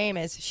to fame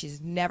is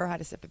she's never had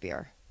a sip of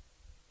beer.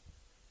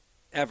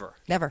 Ever?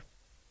 Never.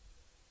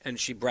 And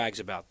she brags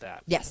about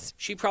that. Yes.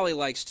 She probably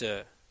likes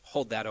to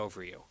hold that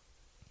over you.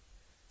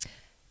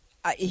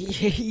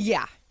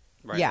 Yeah.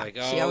 Right? Yeah, like,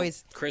 she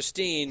always...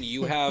 Christine,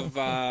 you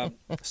have,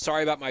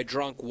 sorry about my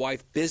drunk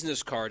wife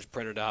business cards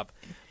printed up,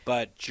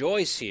 But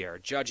Joyce here,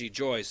 Judgy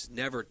Joyce,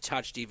 never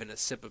touched even a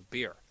sip of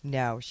beer.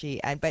 No,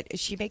 but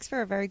she makes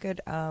for a very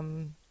good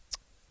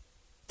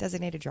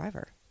designated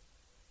driver.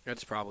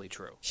 That's probably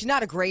true. She's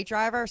not a great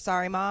driver.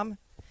 Sorry, Mom.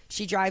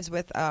 She drives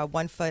with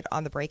 1 foot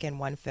on the brake and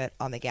 1 foot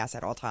on the gas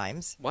at all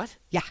times. What?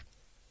 Yeah,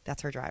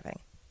 that's her driving.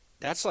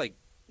 That's like,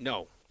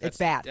 no. It's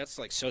bad. That's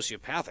like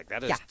sociopathic.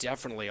 That is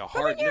definitely a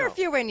hard But when you're no. a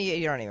few in,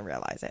 you don't even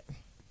realize it.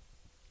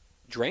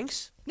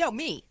 Drinks? No,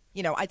 me.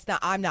 It's not.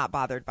 I'm not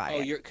bothered by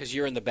it. Oh, because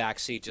you're in the back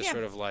seat, just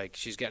sort of like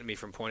she's getting me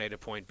from point A to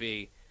point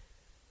B.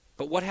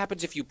 But what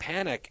happens if you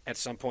panic at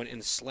some point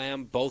and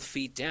slam both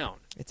feet down?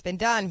 It's been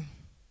done.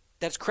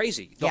 That's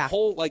crazy.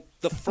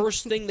 The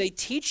first thing they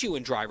teach you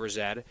in driver's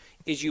ed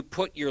is you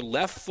put your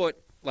left foot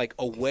like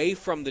away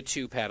from the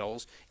two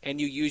pedals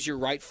and you use your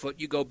right foot.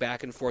 You go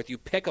back and forth. You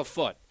pick a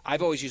foot.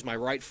 I've always used my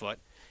right foot.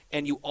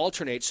 And you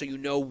alternate so you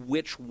know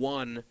which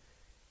one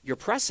you're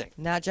pressing.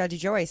 Not Judgy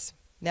Joyce.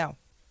 No.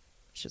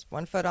 It's just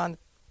 1 foot on.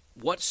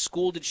 What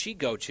school did she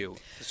go to?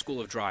 The School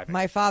of Driving.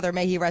 My father,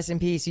 may he rest in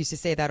peace, used to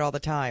say that all the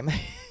time.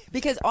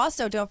 Because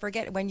also, don't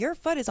forget, when your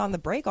foot is on the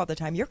brake all the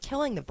time, you're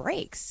killing the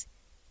brakes.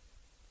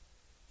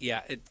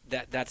 Yeah,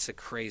 that's a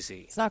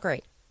crazy. It's not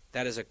great.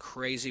 That is a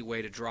crazy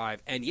way to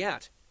drive. And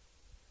yet,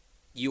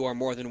 you are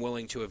more than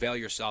willing to avail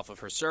yourself of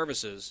her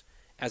services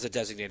as a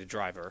designated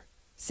driver.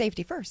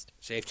 Safety first.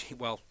 Safety,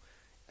 well,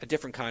 a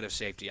different kind of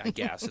safety, I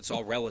guess. It's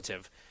all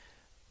relative.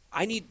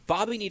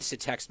 Bobby needs to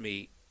text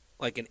me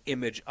like an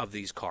image of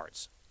these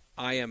cards.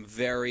 I am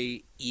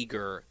very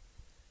eager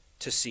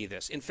to see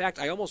this. In fact,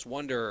 I almost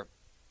wonder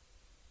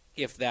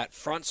if that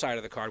front side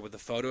of the card with the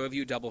photo of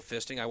you double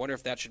fisting, I wonder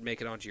if that should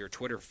make it onto your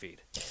Twitter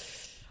feed.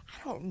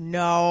 I don't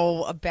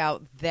know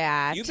about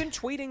that. You've been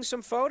tweeting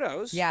some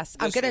photos. Yes,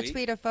 I'm going to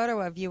tweet a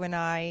photo of you and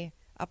I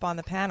up on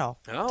the panel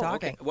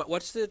talking. Okay.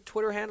 What's the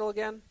Twitter handle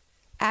again?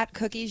 At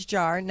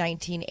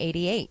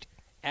CookiesJar1988.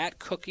 At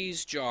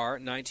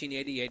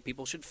CookiesJar1988.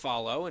 People should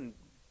follow and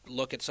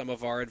look at some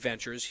of our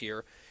adventures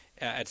here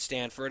at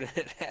Stanford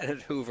and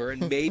at Hoover,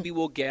 and maybe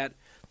we'll get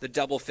the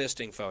double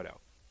fisting photo.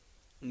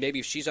 Maybe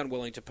if she's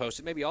unwilling to post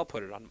it, maybe I'll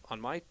put it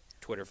on my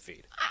Twitter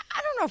feed.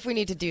 I don't know if we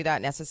need to do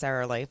that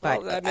necessarily,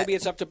 but maybe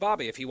it's up to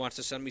Bobby if he wants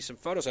to send me some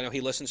photos. I know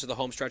he listens to the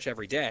home stretch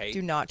every day.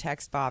 Do not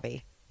text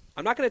Bobby.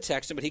 I'm not going to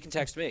text him, but he can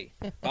text me.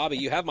 Bobby,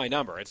 you have my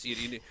number.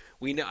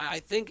 We know. I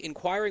think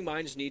inquiring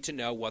minds need to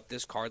know what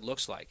this card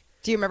looks like.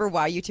 Do you remember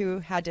why you two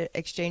had to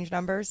exchange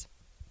numbers?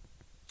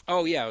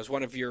 Oh yeah, it was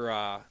one of your.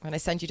 When I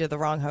sent you to the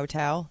wrong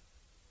hotel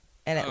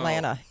in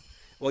Atlanta.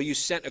 Well, you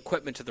sent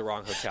equipment to the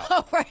wrong hotel.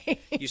 Oh,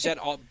 right. You sent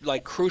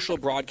crucial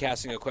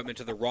broadcasting equipment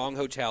to the wrong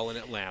hotel in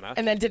Atlanta.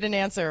 And then didn't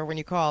answer when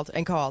you called.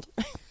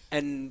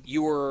 And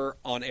you were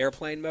on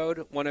airplane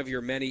mode, one of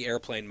your many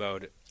airplane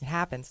mode. It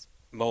happens.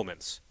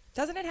 Moments.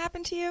 Doesn't it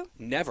happen to you?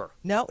 Never.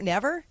 No,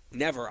 never?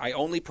 Never. I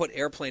only put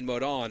airplane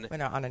mode on.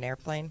 When on an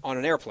airplane? On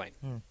an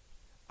airplane.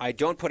 I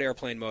don't put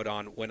airplane mode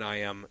on when I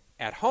am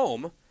at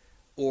home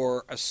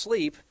or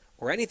asleep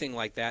or anything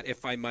like that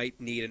if I might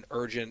need an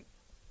urgent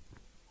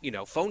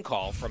phone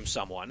call from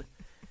someone,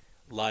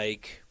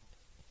 like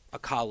a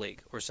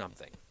colleague or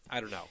something.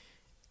 I don't know.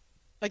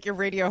 Like your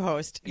radio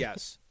host.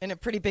 Yes. In a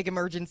pretty big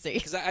emergency.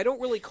 Because I don't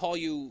really call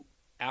you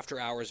after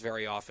hours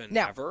very often,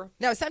 ever.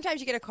 No, sometimes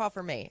you get a call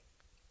from me.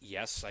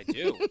 Yes, I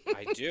do.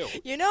 I do.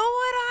 You know what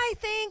I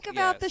think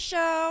about the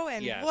show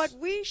and what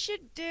we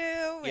should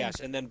do.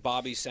 Yes, and then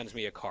Bobby sends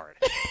me a card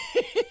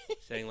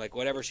saying,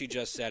 whatever she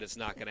just said, it's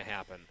not going to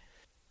happen.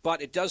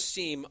 But it does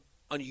seem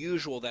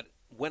unusual that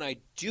when I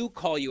do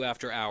call you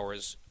after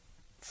hours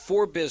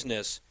for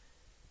business,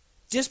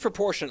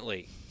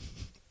 disproportionately,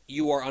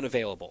 you are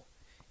unavailable.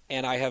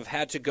 And I have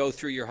had to go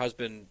through your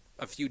husband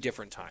a few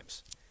different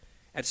times.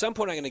 At some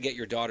point, I'm going to get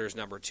your daughter's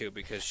number, too,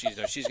 because she's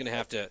going to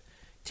have to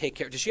take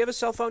care. Does she have a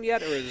cell phone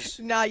yet? Or is...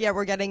 Not yet.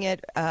 We're getting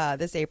it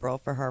this April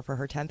for her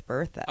 10th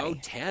birthday. Oh,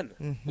 10.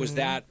 Mm-hmm. Was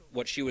that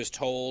what she was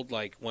told?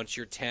 Once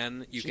you're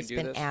 10, you can do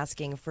this? She's been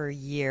asking for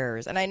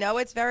years. And I know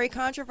it's very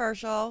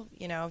controversial.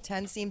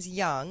 10 seems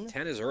young.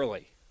 10 is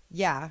early.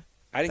 Yeah.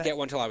 I didn't get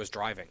one until I was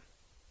driving.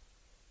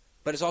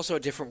 But it's also a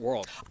different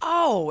world.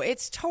 Oh,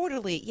 it's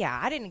totally,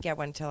 I didn't get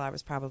one until I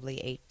was probably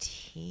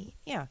 18.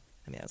 Yeah.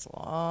 That's a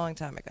long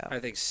time ago. I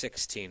think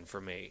 16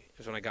 for me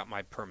is when I got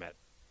my permit.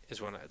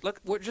 Look,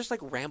 we're just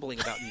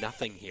rambling about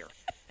nothing here.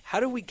 How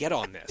do we get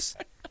on this?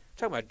 We're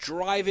talking about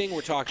driving.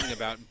 We're talking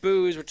about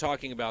booze. We're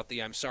talking about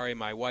the I'm sorry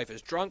my wife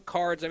is drunk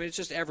cards. It's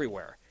just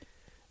everywhere.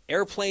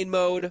 Airplane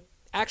mode.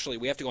 Actually,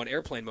 we have to go on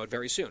airplane mode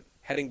very soon.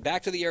 Heading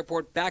back to the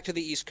airport, back to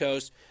the East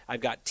Coast.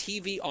 I've got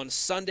TV on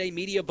Sunday,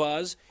 Media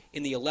Buzz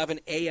in the 11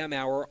 a.m.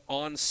 hour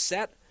on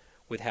set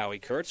with Howie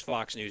Kurtz,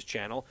 Fox News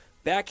Channel.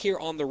 Back here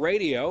on the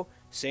radio,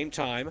 same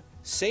time,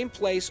 same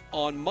place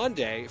on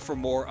Monday for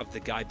more of The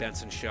Guy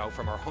Benson Show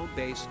from our home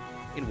base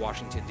in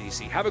Washington,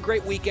 D.C. Have a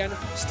great weekend.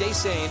 Stay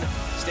sane.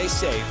 Stay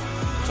safe.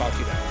 Talk to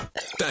you then.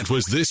 That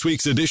was this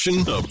week's edition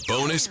of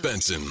Bonus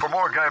Benson. For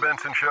more Guy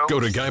Benson Show, go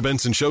to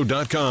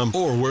GuyBensonShow.com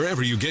or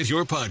wherever you get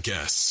your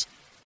podcasts.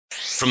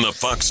 From the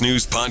Fox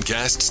News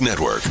Podcasts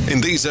Network. In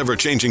these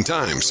ever-changing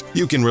times,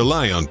 you can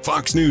rely on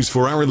Fox News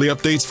for hourly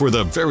updates for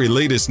the very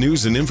latest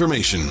news and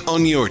information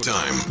on your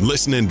time.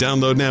 Listen and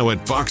download now at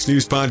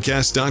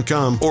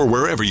foxnewspodcast.com or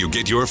wherever you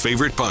get your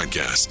favorite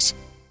podcasts.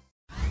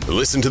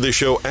 Listen to the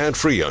show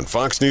ad-free on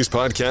Fox News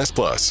Podcast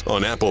Plus,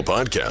 on Apple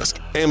Podcast,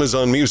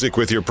 Amazon Music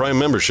with your Prime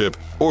membership,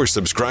 or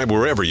subscribe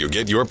wherever you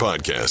get your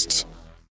podcasts.